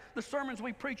pray, the sermons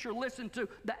we preach or listen to,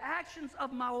 the actions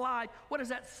of my life, what does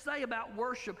that say about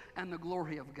worship and the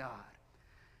glory of God?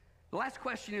 The last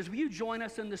question is, will you join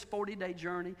us in this 40-day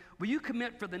journey? Will you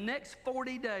commit for the next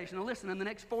 40 days? Now listen, in the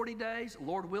next 40 days,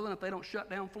 Lord willing, if they don't shut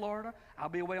down Florida, I'll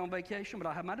be away on vacation, but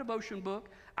I'll have my devotion book.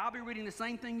 I'll be reading the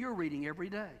same thing you're reading every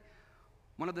day.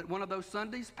 One of those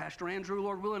Sundays, Pastor Andrew,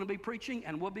 Lord willing, will be preaching,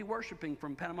 and we'll be worshiping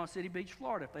from Panama City Beach,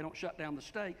 Florida, if they don't shut down the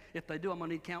state. If they do, I'm going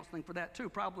to need counseling for that too,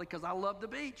 probably because I love the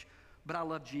beach, but I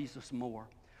love Jesus more.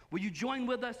 Will you join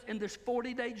with us in this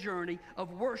 40-day journey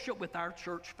of worship with our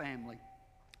church family?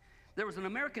 There was an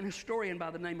American historian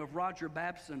by the name of Roger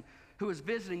Babson who was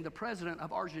visiting the president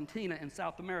of Argentina in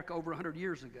South America over 100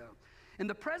 years ago. And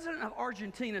the president of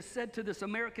Argentina said to this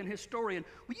American historian,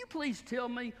 will you please tell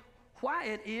me why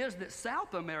it is that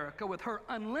South America, with her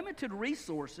unlimited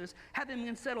resources, having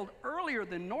been settled earlier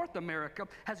than North America,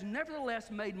 has nevertheless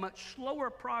made much slower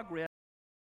progress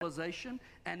in civilization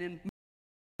and in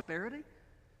prosperity?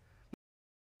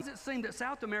 Why does it seem that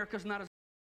South America is not as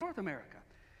North America?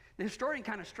 The historian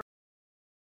kind of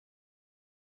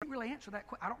really answer that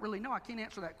question. I don't really know. I can't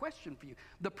answer that question for you.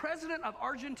 The president of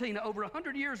Argentina over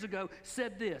 100 years ago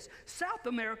said this: South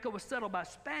America was settled by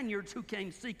Spaniards who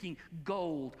came seeking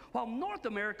gold, while North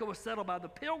America was settled by the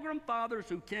Pilgrim Fathers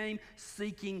who came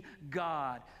seeking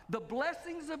God. The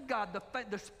blessings of God,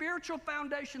 the spiritual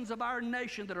foundations of our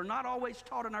nation that are not always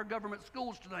taught in our government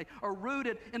schools today are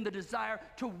rooted in the desire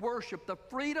to worship, the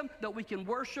freedom that we can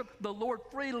worship the Lord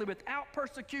freely without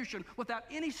persecution, without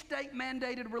any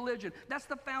state-mandated religion. That's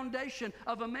the foundation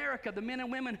of America, the men and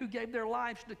women who gave their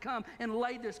lives to come and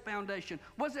lay this foundation.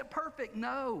 Was it perfect?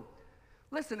 No.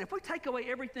 Listen, if we take away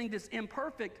everything that's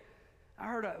imperfect, I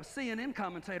heard a CNN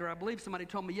commentator, I believe somebody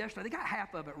told me yesterday, they got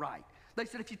half of it right. They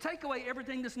said if you take away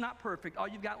everything that's not perfect, all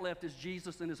you've got left is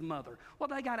Jesus and his mother. Well,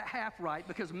 they got it half right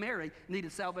because Mary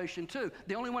needed salvation too.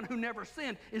 The only one who never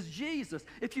sinned is Jesus.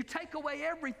 If you take away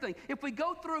everything, if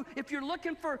you're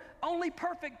looking for only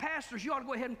perfect pastors, you ought to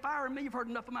go ahead and fire me. You've heard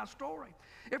enough of my story.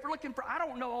 If you're looking for, I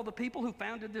don't know all the people who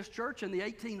founded this church in the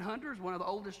 1800s, one of the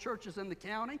oldest churches in the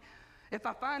county. If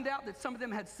I find out that some of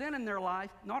them had sin in their life,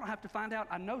 no, I don't have to find out,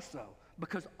 I know so.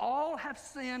 Because all have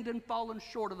sinned and fallen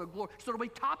short of the glory. So do we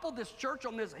topple this church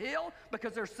on this hill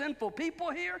because there's sinful people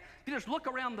here? If you just look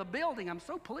around the building, I'm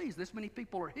so pleased this many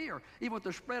people are here, even with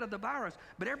the spread of the virus.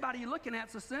 But everybody you're looking at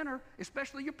is a sinner,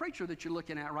 especially your preacher that you're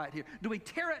looking at right here. Do we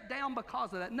tear it down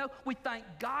because of that? No, we thank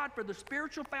God for the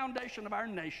spiritual foundation of our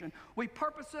nation. We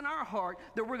purpose in our heart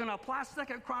that we're going to apply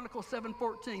 2 Chronicles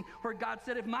 7:14, where God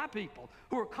said, if my people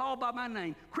who are called by my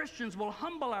name, Christians, will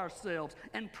humble ourselves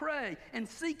and pray and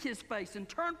seek his face and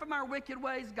turn from our wicked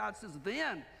ways, God says,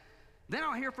 then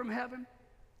I'll hear from heaven,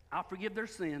 I'll forgive their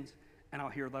sins, and I'll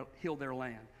heal their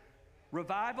land.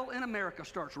 Revival in America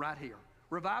starts right here.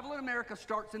 Revival in America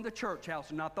starts in the church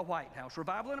house, not the White House.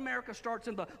 Revival in America starts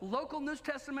in the local New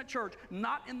Testament church,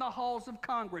 not in the halls of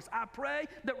Congress. I pray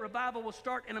that revival will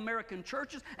start in American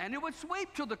churches, and it would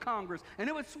sweep to the Congress, and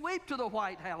it would sweep to the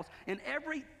White House. In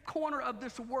every corner of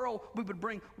this world, we would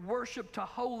bring worship to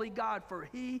holy God, for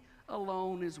he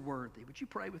alone is worthy. Would you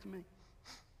pray with me?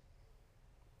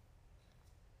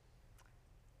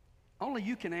 Only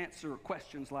you can answer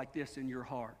questions like this in your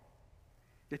heart.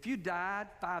 If you died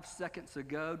 5 seconds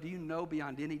ago, do you know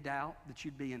beyond any doubt that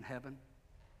you'd be in heaven?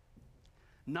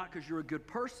 Not because you're a good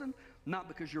person, not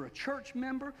because you're a church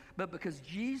member, but because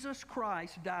Jesus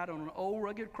Christ died on an old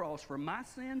rugged cross for my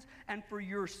sins and for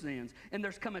your sins. And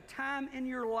there's come a time in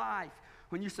your life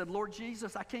when you said, Lord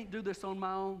Jesus, I can't do this on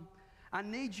my own. I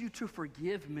need you to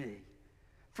forgive me.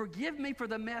 Forgive me for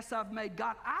the mess I've made.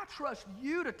 God, I trust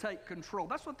you to take control.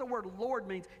 That's what the word Lord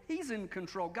means. He's in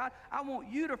control. God, I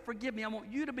want you to forgive me. I want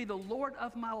you to be the Lord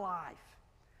of my life.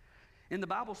 And the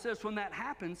Bible says when that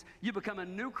happens, you become a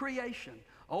new creation.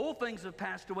 Old things have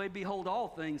passed away. Behold, all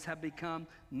things have become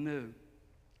new.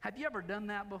 Have you ever done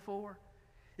that before?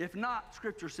 If not,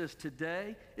 Scripture says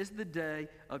today is the day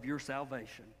of your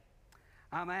salvation.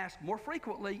 I'm asked more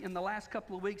frequently in the last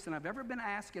couple of weeks than I've ever been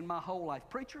asked in my whole life,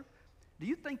 preacher, do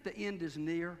you think the end is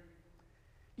near?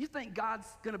 You think God's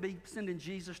going to be sending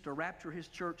Jesus to rapture his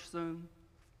church soon?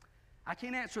 I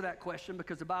can't answer that question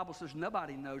because the Bible says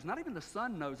nobody knows. Not even the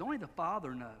Son knows. Only the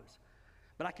Father knows.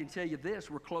 But I can tell you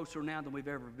this, we're closer now than we've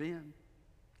ever been.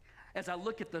 As I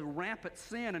look at the rampant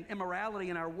sin and immorality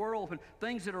in our world, and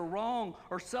things that are wrong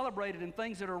are celebrated and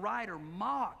things that are right are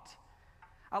mocked,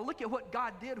 I look at what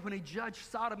God did when he judged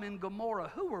Sodom and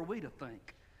Gomorrah. Who are we to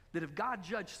think that if God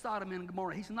judged Sodom and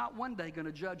Gomorrah, he's not one day going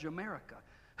to judge America,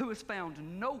 who is found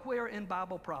nowhere in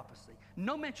Bible prophecy,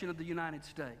 no mention of the United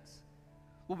States?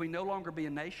 Will we no longer be a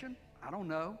nation? I don't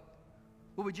know.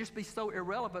 Will we just be so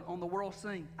irrelevant on the world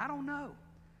scene? I don't know.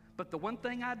 But the one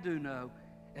thing I do know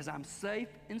is I'm safe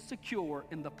and secure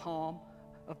in the palm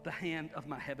of the hand of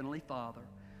my Heavenly Father,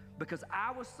 because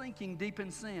I was sinking deep in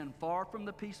sin, far from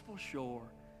the peaceful shore,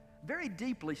 very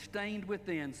deeply stained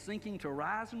within, sinking to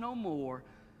rise no more.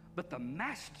 But the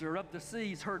master of the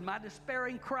seas heard my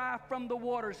despairing cry from the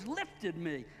waters, lifted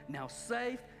me. Now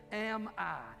safe am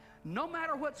I. No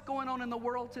matter what's going on in the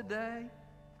world today,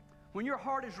 when your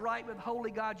heart is right with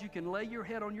holy God, you can lay your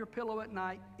head on your pillow at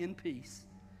night in peace,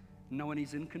 knowing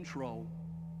He's in control.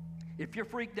 If you're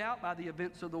freaked out by the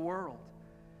events of the world,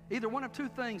 either one of two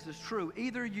things is true.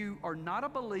 Either you are not a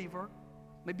believer,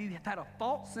 maybe you've had a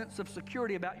false sense of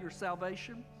security about your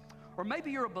salvation, or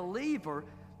maybe you're a believer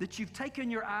that you've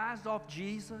taken your eyes off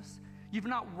Jesus. You've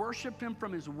not worshiped Him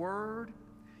from His Word.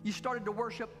 You started to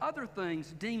worship other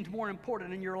things deemed more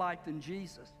important in your life than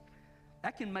Jesus.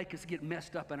 That can make us get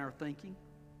messed up in our thinking.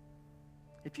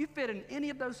 If you fit in any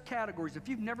of those categories, if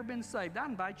you've never been saved, I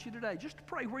invite you today just to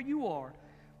pray where you are,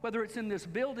 whether it's in this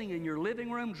building, in your living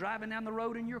room, driving down the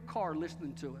road in your car,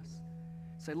 listening to us.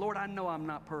 Say, Lord, I know I'm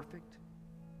not perfect.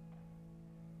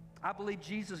 I believe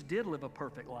Jesus did live a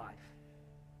perfect life.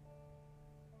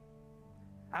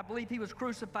 I believe He was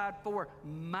crucified for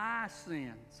my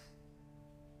sins.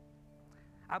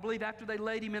 I believe after they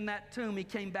laid Him in that tomb, He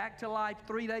came back to life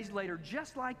 3 days later,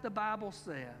 just like the Bible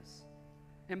says.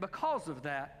 And because of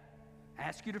that, I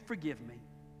ask you to forgive me.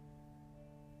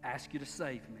 I ask you to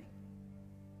save me.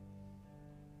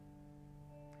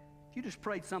 If you just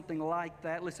prayed something like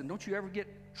that, listen, don't you ever get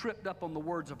tripped up on the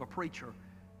words of a preacher.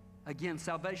 Again,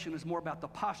 salvation is more about the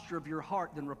posture of your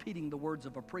heart than repeating the words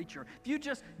of a preacher. If you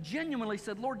just genuinely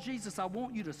said, Lord Jesus, I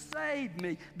want you to save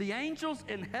me, the angels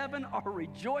in heaven are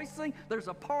rejoicing. There's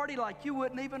a party like you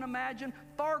wouldn't even imagine,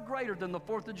 far greater than the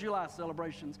 4th of July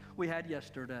celebrations we had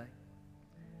yesterday.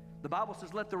 The Bible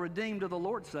says, let the redeemed of the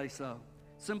Lord say so.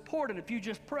 It's important if you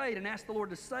just prayed and asked the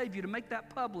Lord to save you, to make that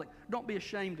public. Don't be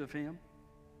ashamed of Him.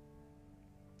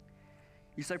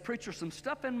 You say, preacher, some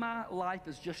stuff in my life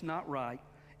is just not right.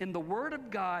 And the Word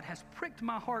of God has pricked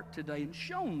my heart today and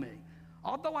shown me,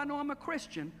 although I know I'm a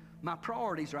Christian, my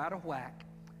priorities are out of whack.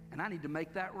 And I need to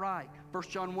make that right. 1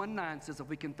 John 1:9 says, if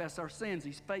we confess our sins,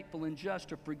 He's faithful and just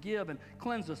to forgive and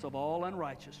cleanse us of all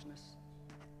unrighteousness.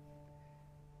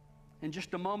 In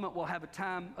just a moment, we'll have a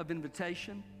time of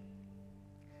invitation.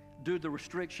 Due to the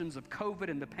restrictions of COVID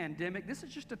and the pandemic, this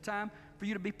is just a time for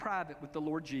you to be private with the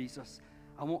Lord Jesus.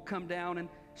 I won't come down and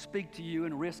speak to you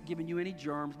and risk giving you any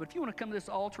germs, but if you want to come to this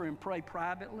altar and pray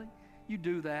privately, you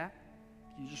do that.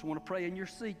 If you just want to pray in your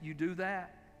seat, you do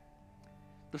that.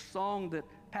 The song that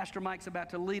Pastor Mike's about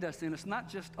to lead us in, it's not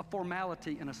just a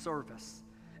formality in a service.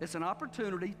 It's an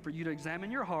opportunity for you to examine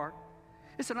your heart.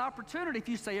 It's an opportunity if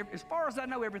you say, as far as I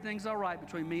know, everything's all right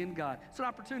between me and God. It's an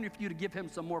opportunity for you to give Him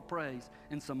some more praise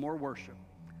and some more worship.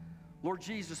 Lord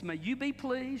Jesus, may you be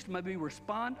pleased, may we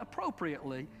respond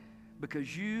appropriately,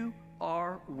 because you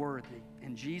are worthy.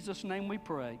 In Jesus' name we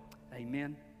pray,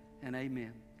 amen and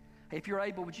amen. Hey, if you're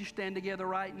able, would you stand together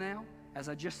right now? As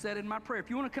I just said in my prayer, if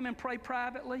you want to come and pray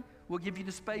privately, we'll give you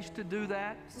the space to do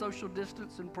that, social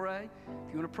distance and pray.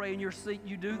 If you want to pray in your seat,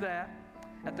 you do that.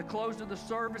 At the close of the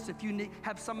service, if you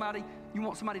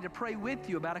want somebody to pray with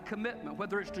you about a commitment,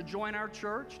 whether it's to join our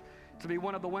church, to be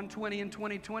one of the 120 in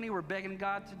 2020 we're begging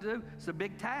God to do. It's a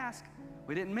big task.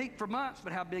 We didn't meet for months,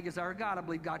 but how big is our God? I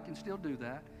believe God can still do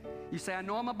that. You say, I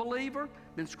know I'm a believer,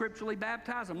 been scripturally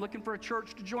baptized, I'm looking for a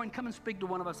church to join. Come and speak to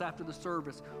one of us after the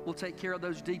service. We'll take care of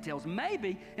those details.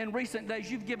 Maybe in recent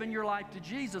days you've given your life to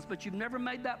Jesus, but you've never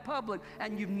made that public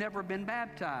and you've never been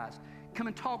baptized. Come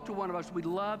and talk to one of us. We'd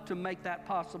love to make that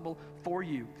possible for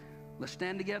you. Let's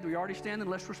stand together. We already standing.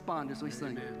 Let's respond as we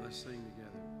sing. Amen. Let's sing together.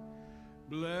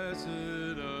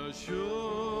 Blessed assurance,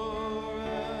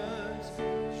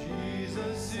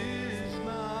 Jesus is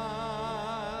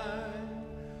mine.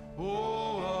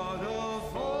 Oh, what a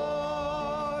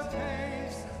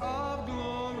foretaste of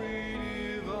glory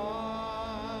divine,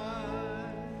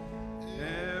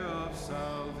 heir of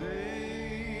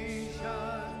salvation,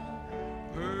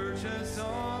 purchase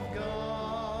of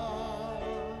God,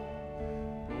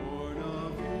 born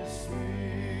of His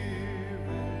Spirit,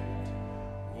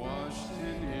 washed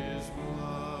in His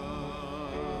blood.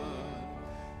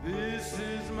 This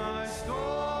is my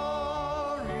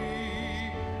story,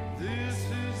 this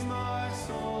is my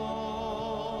song.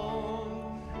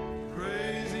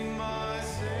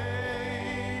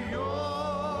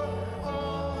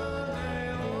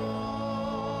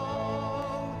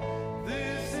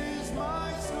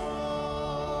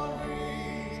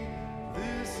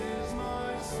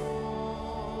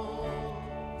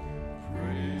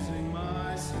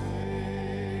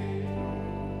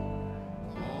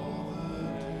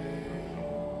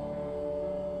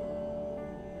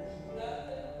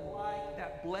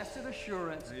 blessed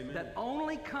assurance that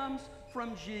only comes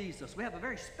from Jesus. We have a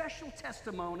very special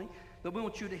testimony that we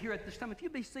want you to hear at this time. If you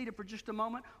be seated for just a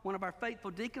moment, one of our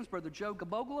faithful deacons, Brother Joe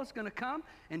Gabogola, is going to come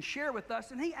and share with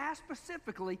us, and he asked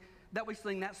specifically that we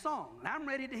sing that song. And I'm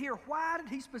ready to hear, why did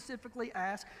he specifically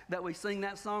ask that we sing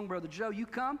that song? Brother Joe, you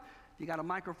come. You got a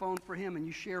microphone for him, and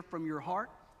you share from your heart.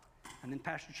 And then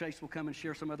Pastor Chase will come and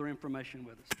share some other information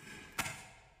with us.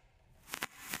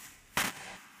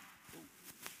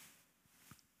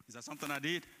 Is that something I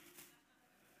did?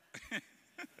 Morning,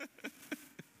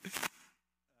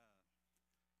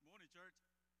 church.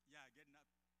 Yeah, getting up.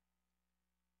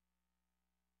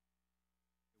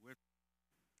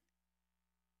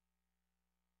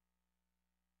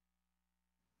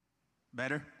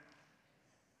 Better?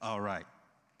 All right.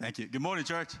 Thank you. Good morning,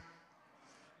 church.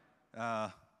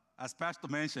 As Pastor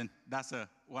mentioned, that's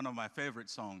one of my favorite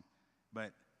songs.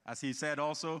 But as he said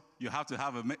also, you have to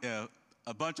have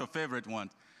a bunch of favorite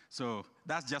ones. So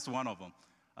that's just one of them.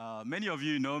 Many of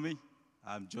you know me.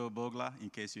 I'm Joe Bogla. In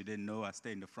case you didn't know, I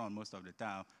stay in the front most of the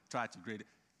time. Try to greet it.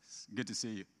 It's good to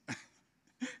see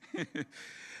you.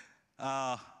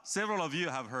 Several of you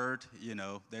have heard,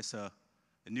 there's a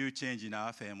new change in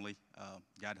our family.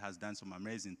 God has done some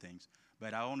amazing things.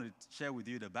 But I want to share with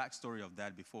you the backstory of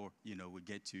that before, we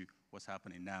get to what's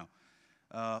happening now.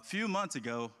 A few months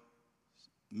ago,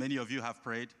 many of you have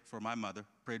prayed for my mother,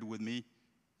 prayed with me.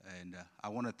 And I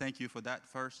want to thank you for that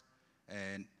first.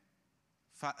 And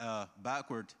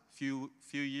backward few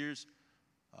years,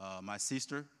 my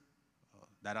sister,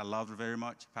 that I loved very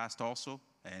much, passed also.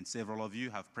 And several of you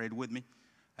have prayed with me.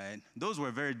 And those were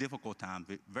very difficult times,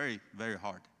 very, very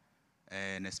hard.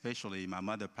 And especially my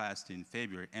mother passed in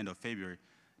February, end of February,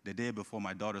 the day before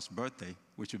my daughter's birthday,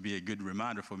 which would be a good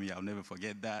reminder for me. I'll never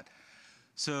forget that.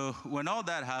 So when all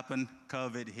that happened,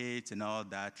 COVID hit and all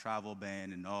that, travel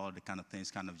ban and all the kind of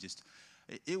things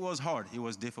it was hard. It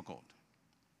was difficult.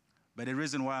 But the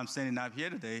reason why I'm standing up here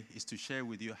today is to share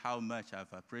with you how much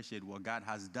I've appreciated what God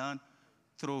has done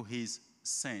through his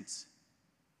saints,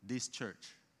 this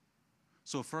church.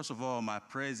 So first of all, my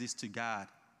praise is to God.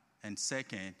 And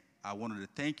second, I wanted to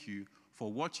thank you for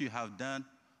what you have done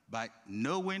by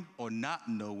knowing or not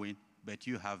knowing, but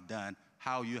you have done,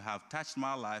 how you have touched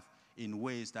my life in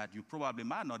ways that you probably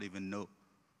might not even know.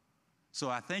 So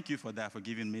I thank you for that, for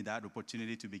giving me that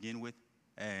opportunity to begin with.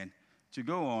 And to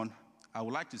go on, I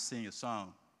would like to sing a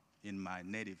song in my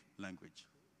native language.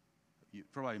 You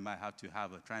probably might have to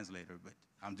have a translator, but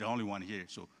I'm the only one here,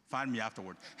 so find me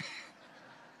afterward.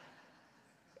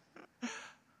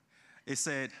 It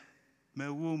said, Me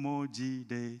wumoji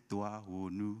de toi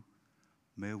onu,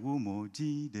 me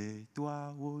wumoji de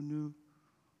toi onu,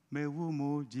 me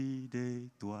wumoji de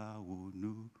toi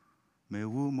onu, me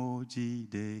wumoji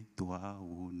de toi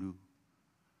onu.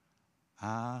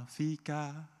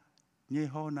 Afrika,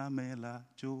 nyehona mela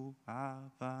jo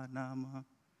avanama,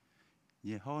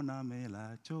 nyehona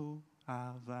mela jo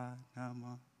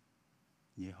avanama,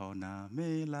 nyehona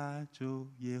mela jo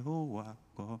Yehowa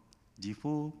ko.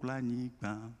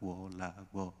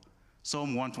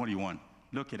 Psalm 121.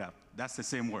 Look it up. That's the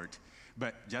same word,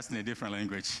 but just in a different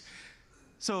language.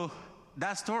 So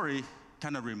that story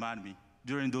kind of reminded me,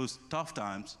 during those tough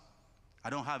times, I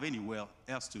don't have anywhere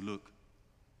else to look,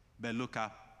 but look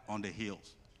up on the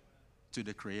hills to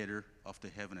the creator of the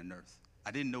heaven and earth.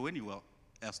 I didn't know anywhere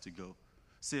else to go.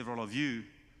 Several of you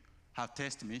have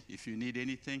texted me. If you need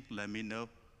anything, let me know.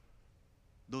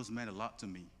 Those meant a lot to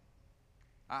me.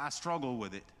 I struggled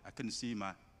with it. I couldn't see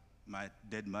my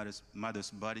dead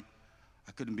mother's body.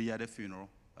 I couldn't be at a funeral.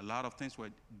 A lot of things were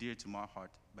dear to my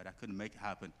heart, but I couldn't make it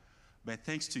happen. But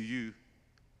thanks to you,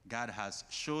 God has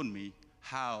shown me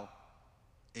how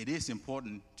it is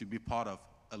important to be part of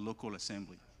a local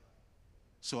assembly.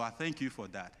 So I thank you for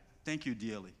that. Thank you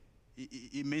dearly.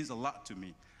 It means a lot to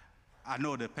me. I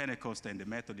know the Pentecost and the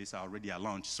Methodists are already at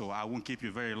lunch, so I won't keep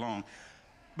you very long.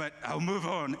 But I'll move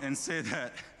on and say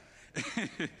that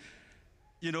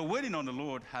waiting on the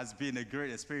Lord has been a great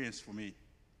experience for me.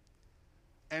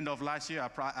 End of last year,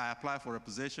 I applied for a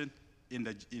position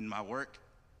in my work.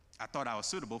 I thought I was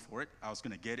suitable for it. I was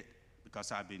going to get it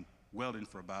because I've been welding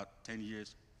for about 10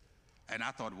 years. And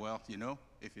I thought, well,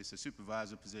 if it's a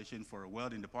supervisor position for a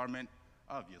welding department,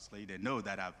 obviously they know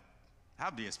that I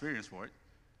have the experience for it.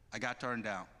 I got turned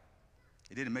down.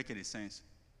 It didn't make any sense.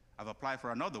 I've applied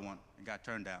for another one and got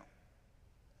turned down.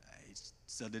 It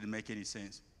still didn't make any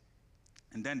sense.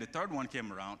 And then the third one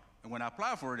came around, and when I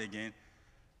applied for it again,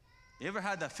 you ever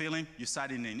had that feeling you sat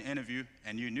in an interview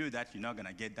and you knew that you're not going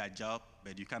to get that job,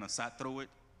 but you kind of sat through it?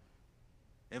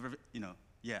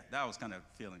 Yeah, that was kind of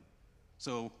feeling.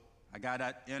 So I got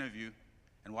that interview,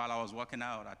 And while I was walking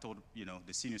out, I told,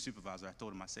 the senior supervisor, I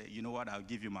told him, I said, you know what, I'll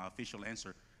give you my official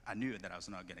answer. I knew that I was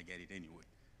not going to get it anyway.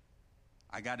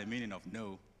 I got the meaning of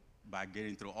no by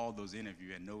getting through all those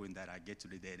interviews and knowing that I get to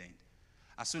the dead end.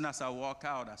 As soon as I walk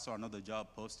out, I saw another job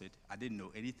posted. I didn't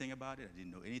know anything about it. I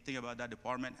didn't know anything about that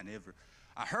department.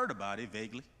 I heard about it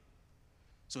vaguely.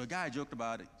 So a guy joked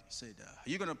about it. He said, are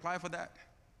you going to apply for that?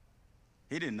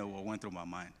 He didn't know what went through my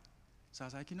mind. So I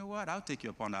was like, you know what? I'll take you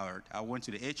upon our word. I went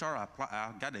to the HR.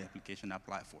 I got the application. I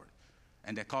applied for it.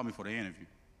 And they called me for the interview.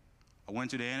 I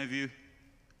went to the interview.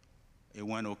 It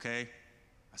went okay.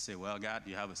 I said, well, God,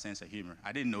 you have a sense of humor.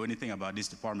 I didn't know anything about this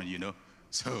department,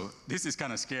 So this is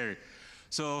kind of scary.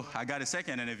 So I got a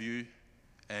second interview,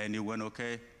 and it went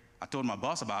okay. I told my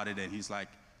boss about it, and he's like,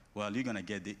 well, you're going to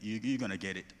get it. You're going to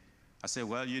get it. I said,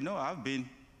 well, I've been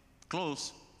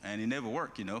close, and it never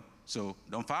worked, So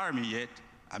don't fire me yet.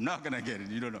 I'm not going to get it.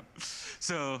 You don't know.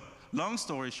 So long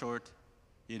story short,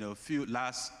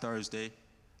 last Thursday,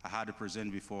 I had to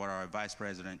present before our vice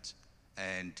president,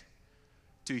 and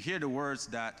to hear the words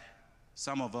that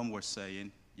some of them were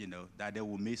saying, that they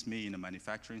will miss me in the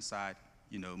manufacturing side,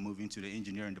 moving to the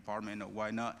engineering department or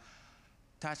why not,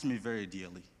 touched me very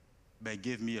dearly, but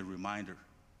gave me a reminder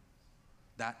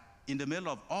that in the middle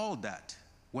of all that,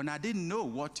 when I didn't know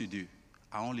what to do,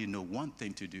 I only know one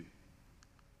thing to do.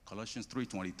 Colossians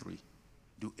 3:23,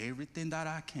 do everything that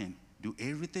I can, do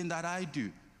everything that I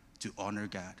do to honor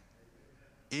God.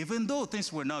 Even though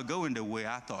things were not going the way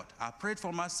I thought. I prayed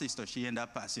for my sister, she ended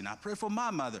up passing. I prayed for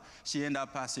my mother, she ended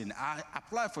up passing. I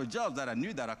applied for jobs that I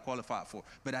knew that I qualified for,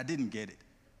 but I didn't get it.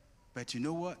 But you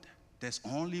know what? There's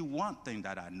only one thing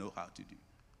that I know how to do.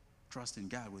 Trust in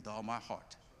God with all my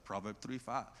heart. Proverbs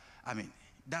 3:5.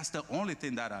 That's the only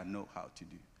thing that I know how to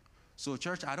do. So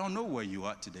church, I don't know where you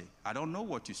are today. I don't know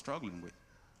what you're struggling with.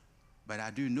 But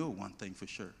I do know one thing for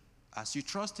sure. As you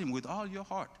trust him with all your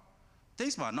heart,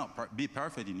 things might not be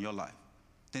perfect in your life.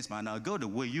 Things might not go the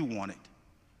way you want it.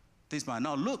 Things might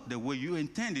not look the way you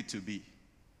intend it to be.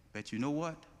 But you know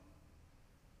what?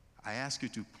 I ask you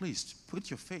to please put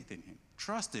your faith in him.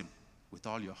 Trust him with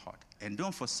all your heart. And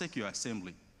don't forsake your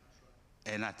assembly.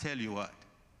 And I tell you what,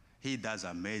 he does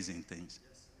amazing things.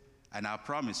 And I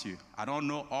promise you, I don't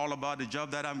know all about the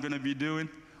job that I'm going to be doing,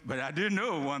 but I do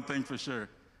know one thing for sure.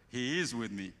 He is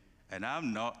with me, and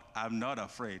I'm not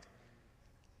afraid.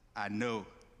 I know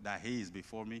that he is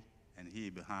before me, and he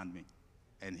is behind me,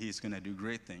 and he's going to do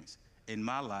great things in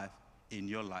my life, in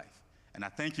your life. And I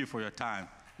thank you for your time.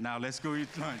 Now let's go eat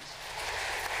lunch.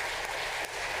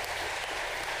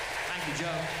 Thank you, Joe.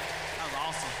 That was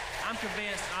awesome. I'm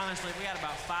convinced, honestly, if we had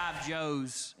about 5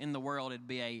 Joes in the world, it'd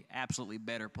be a absolutely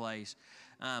better place.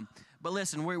 But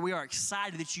listen, we are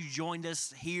excited that you joined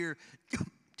us here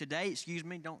today. Excuse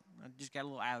me, I just got a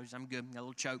little allergies. I'm good. Got a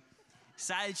little choke.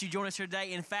 Excited that you joined us here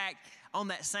today. In fact, on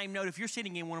that same note, if you're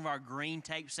sitting in one of our green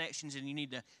tape sections and you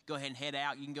need to go ahead and head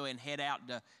out, you can go ahead and head out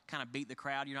to kind of beat the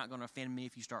crowd. You're not going to offend me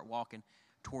if you start walking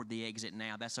toward the exit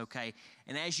now. That's okay.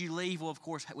 And as you leave, well, of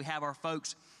course, we have our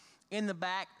folks in the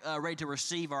back ready to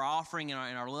receive our offering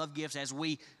and our love gifts as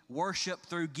we worship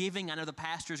through giving. I know the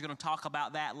pastor is going to talk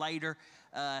about that later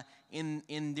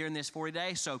during this 40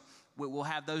 days. So we'll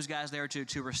have those guys there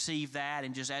to receive that.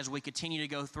 And just as we continue to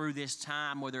go through this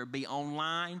time, whether it be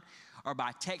online or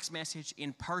by text message,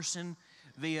 in person,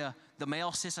 via the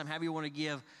mail system, however you want to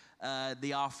give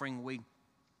the offering,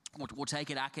 we'll take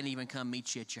it. I can even come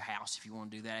meet you at your house if you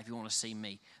want to do that, if you want to see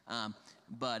me.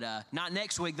 But not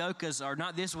next week, though, or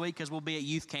not this week, because we'll be at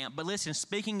youth camp. But listen,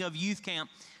 speaking of youth camp,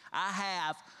 I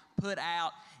have put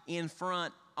out in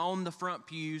front, on the front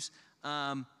pews,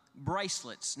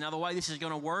 bracelets. Now, the way this is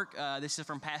going to work, this is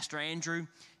from Pastor Andrew.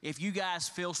 If you guys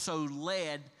feel so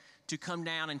led to come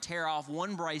down and tear off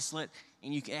one bracelet,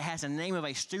 and it has a name of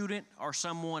a student or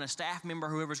someone, a staff member,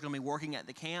 whoever's going to be working at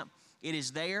the camp, it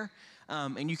is there.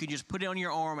 And you can just put it on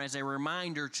your arm as a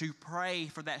reminder to pray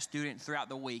for that student throughout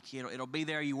the week. It'll be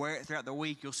there. You wear it throughout the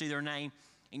week. You'll see their name,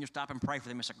 and you'll stop and pray for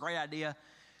them. It's a great idea,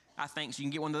 I think. So you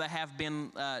can get one that have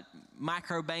been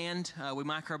microband. We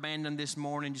microband them this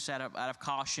morning just out of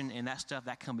caution, and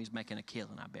that company's making a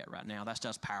killing, I bet, right now. That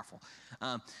stuff's powerful.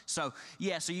 So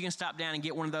you can stop down and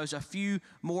get one of those. A few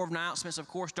more announcements. Of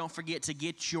course, don't forget to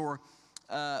get your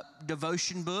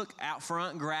devotion book out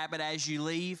front. Grab it as you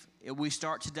leave. We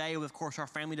start today with, of course, our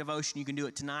family devotion. You can do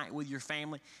it tonight with your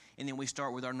family, and then we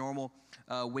start with our normal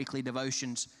weekly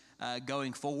devotions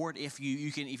going forward. If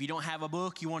you don't have a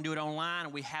book, you want to do it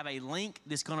online, we have a link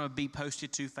that's going to be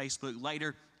posted to Facebook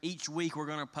later. Each week, we're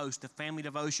going to post the family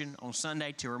devotion on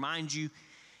Sunday to remind you,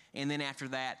 And then after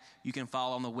that, you can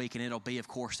follow on the week, and it'll be, of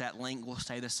course, that link will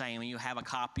stay the same. And you'll have a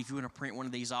copy. If you want to print one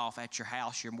of these off at your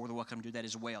house, you're more than welcome to do that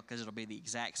as well, because it'll be the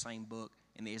exact same book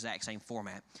in the exact same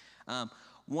format.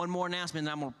 One more announcement,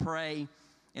 and I'm going to pray,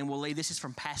 and we'll leave. This is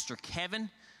from Pastor Kevin.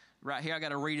 Right here, I got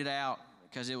to read it out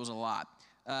because it was a lot.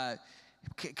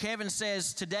 Kevin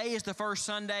says, today is the first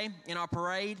Sunday in our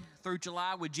parade through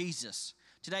July with Jesus.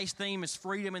 Today's theme is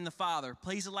freedom in the Father.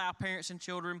 Please allow parents and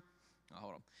children. Oh,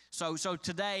 hold on. So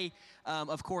today,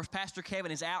 of course, Pastor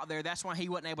Kevin is out there. That's why he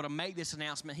wasn't able to make this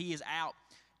announcement. He is out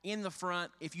in the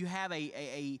front. If you have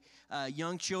a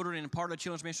young children and part of the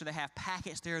children's ministry, they have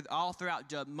packets there all throughout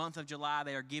the month of July.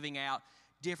 They are giving out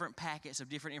different packets of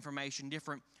different information,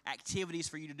 different activities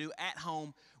for you to do at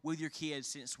home with your kids,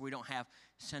 since we don't have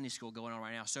Sunday school going on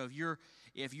right now. So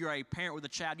if you're a parent with a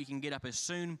child, you can get up as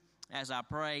soon as I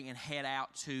pray and head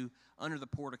out to under the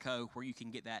portico where you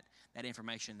can get that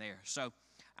information there. So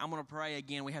I'm going to pray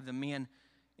again. We have the men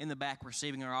in the back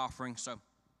receiving our offering. So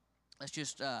let's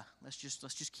just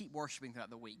keep worshiping throughout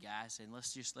the week, guys, and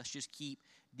let's just keep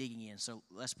digging in. So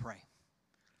let's pray.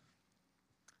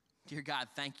 Dear God,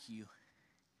 thank you.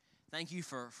 Thank you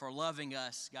for loving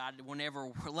us, God, whenever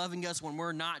we're loving us when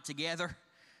we're not together.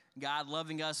 God,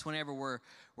 loving us whenever we're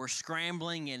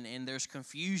scrambling and there's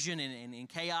confusion and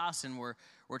chaos, and we're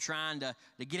trying to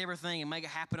get everything and make it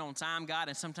happen on time, God.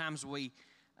 And sometimes we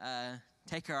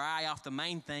take our eye off the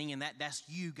main thing, and that's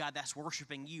you, God. That's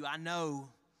worshiping you. I know,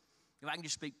 if I can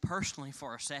just speak personally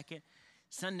for a second,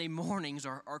 Sunday mornings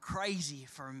are crazy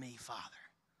for me, Father.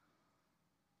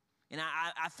 And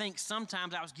I think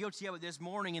sometimes I was guilty of it this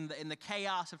morning in the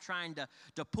chaos of trying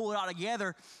to pull it all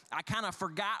together. I kind of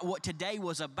forgot what today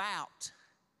was about.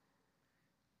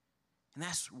 And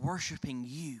that's worshiping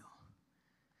you,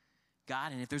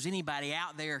 God. And if there's anybody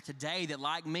out there today that,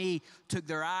 like me, took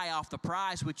their eye off the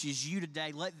prize, which is you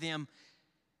today, let them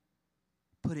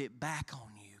put it back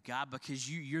on you, God,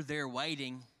 because you're there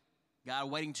waiting,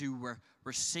 God, waiting to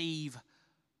receive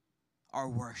our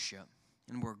worship.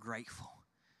 And we're grateful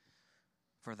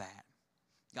for that.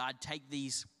 God, take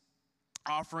these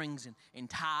offerings and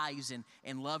tithes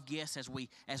and love gifts as we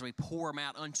pour them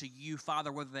out unto you,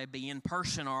 Father, whether they be in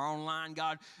person or online.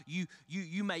 God,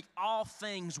 you make all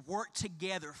things work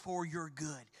together for your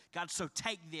good. God, so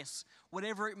take this,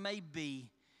 whatever it may be,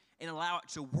 and allow it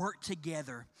to work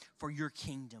together for your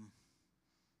kingdom.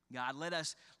 God, let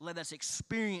us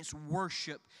experience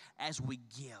worship as we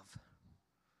give,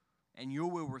 and you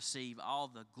will receive all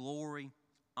the glory,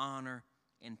 honor,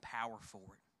 and power for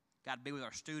it. God, be with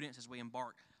our students as we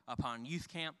embark upon youth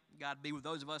camp. God, be with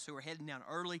those of us who are heading down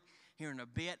early here in a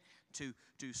bit to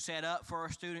set up for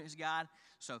our students, God.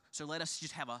 So let us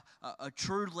just have a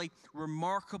truly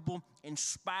remarkable,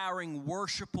 inspiring,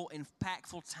 worshipful,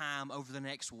 impactful time over the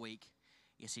next week.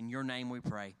 It's in your name we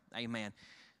pray. Amen.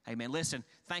 Amen. Listen,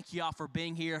 thank you all for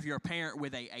being here. If you're a parent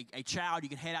with a child, you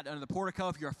can head out under the portico.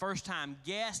 If you're a first-time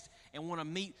guest and want to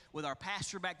meet with our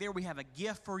pastor back there, we have a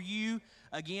gift for you.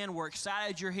 Again, we're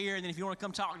excited you're here. And then if you want to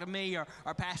come talk to me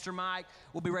or Pastor Mike,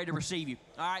 we'll be ready to receive you.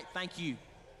 All right, thank you.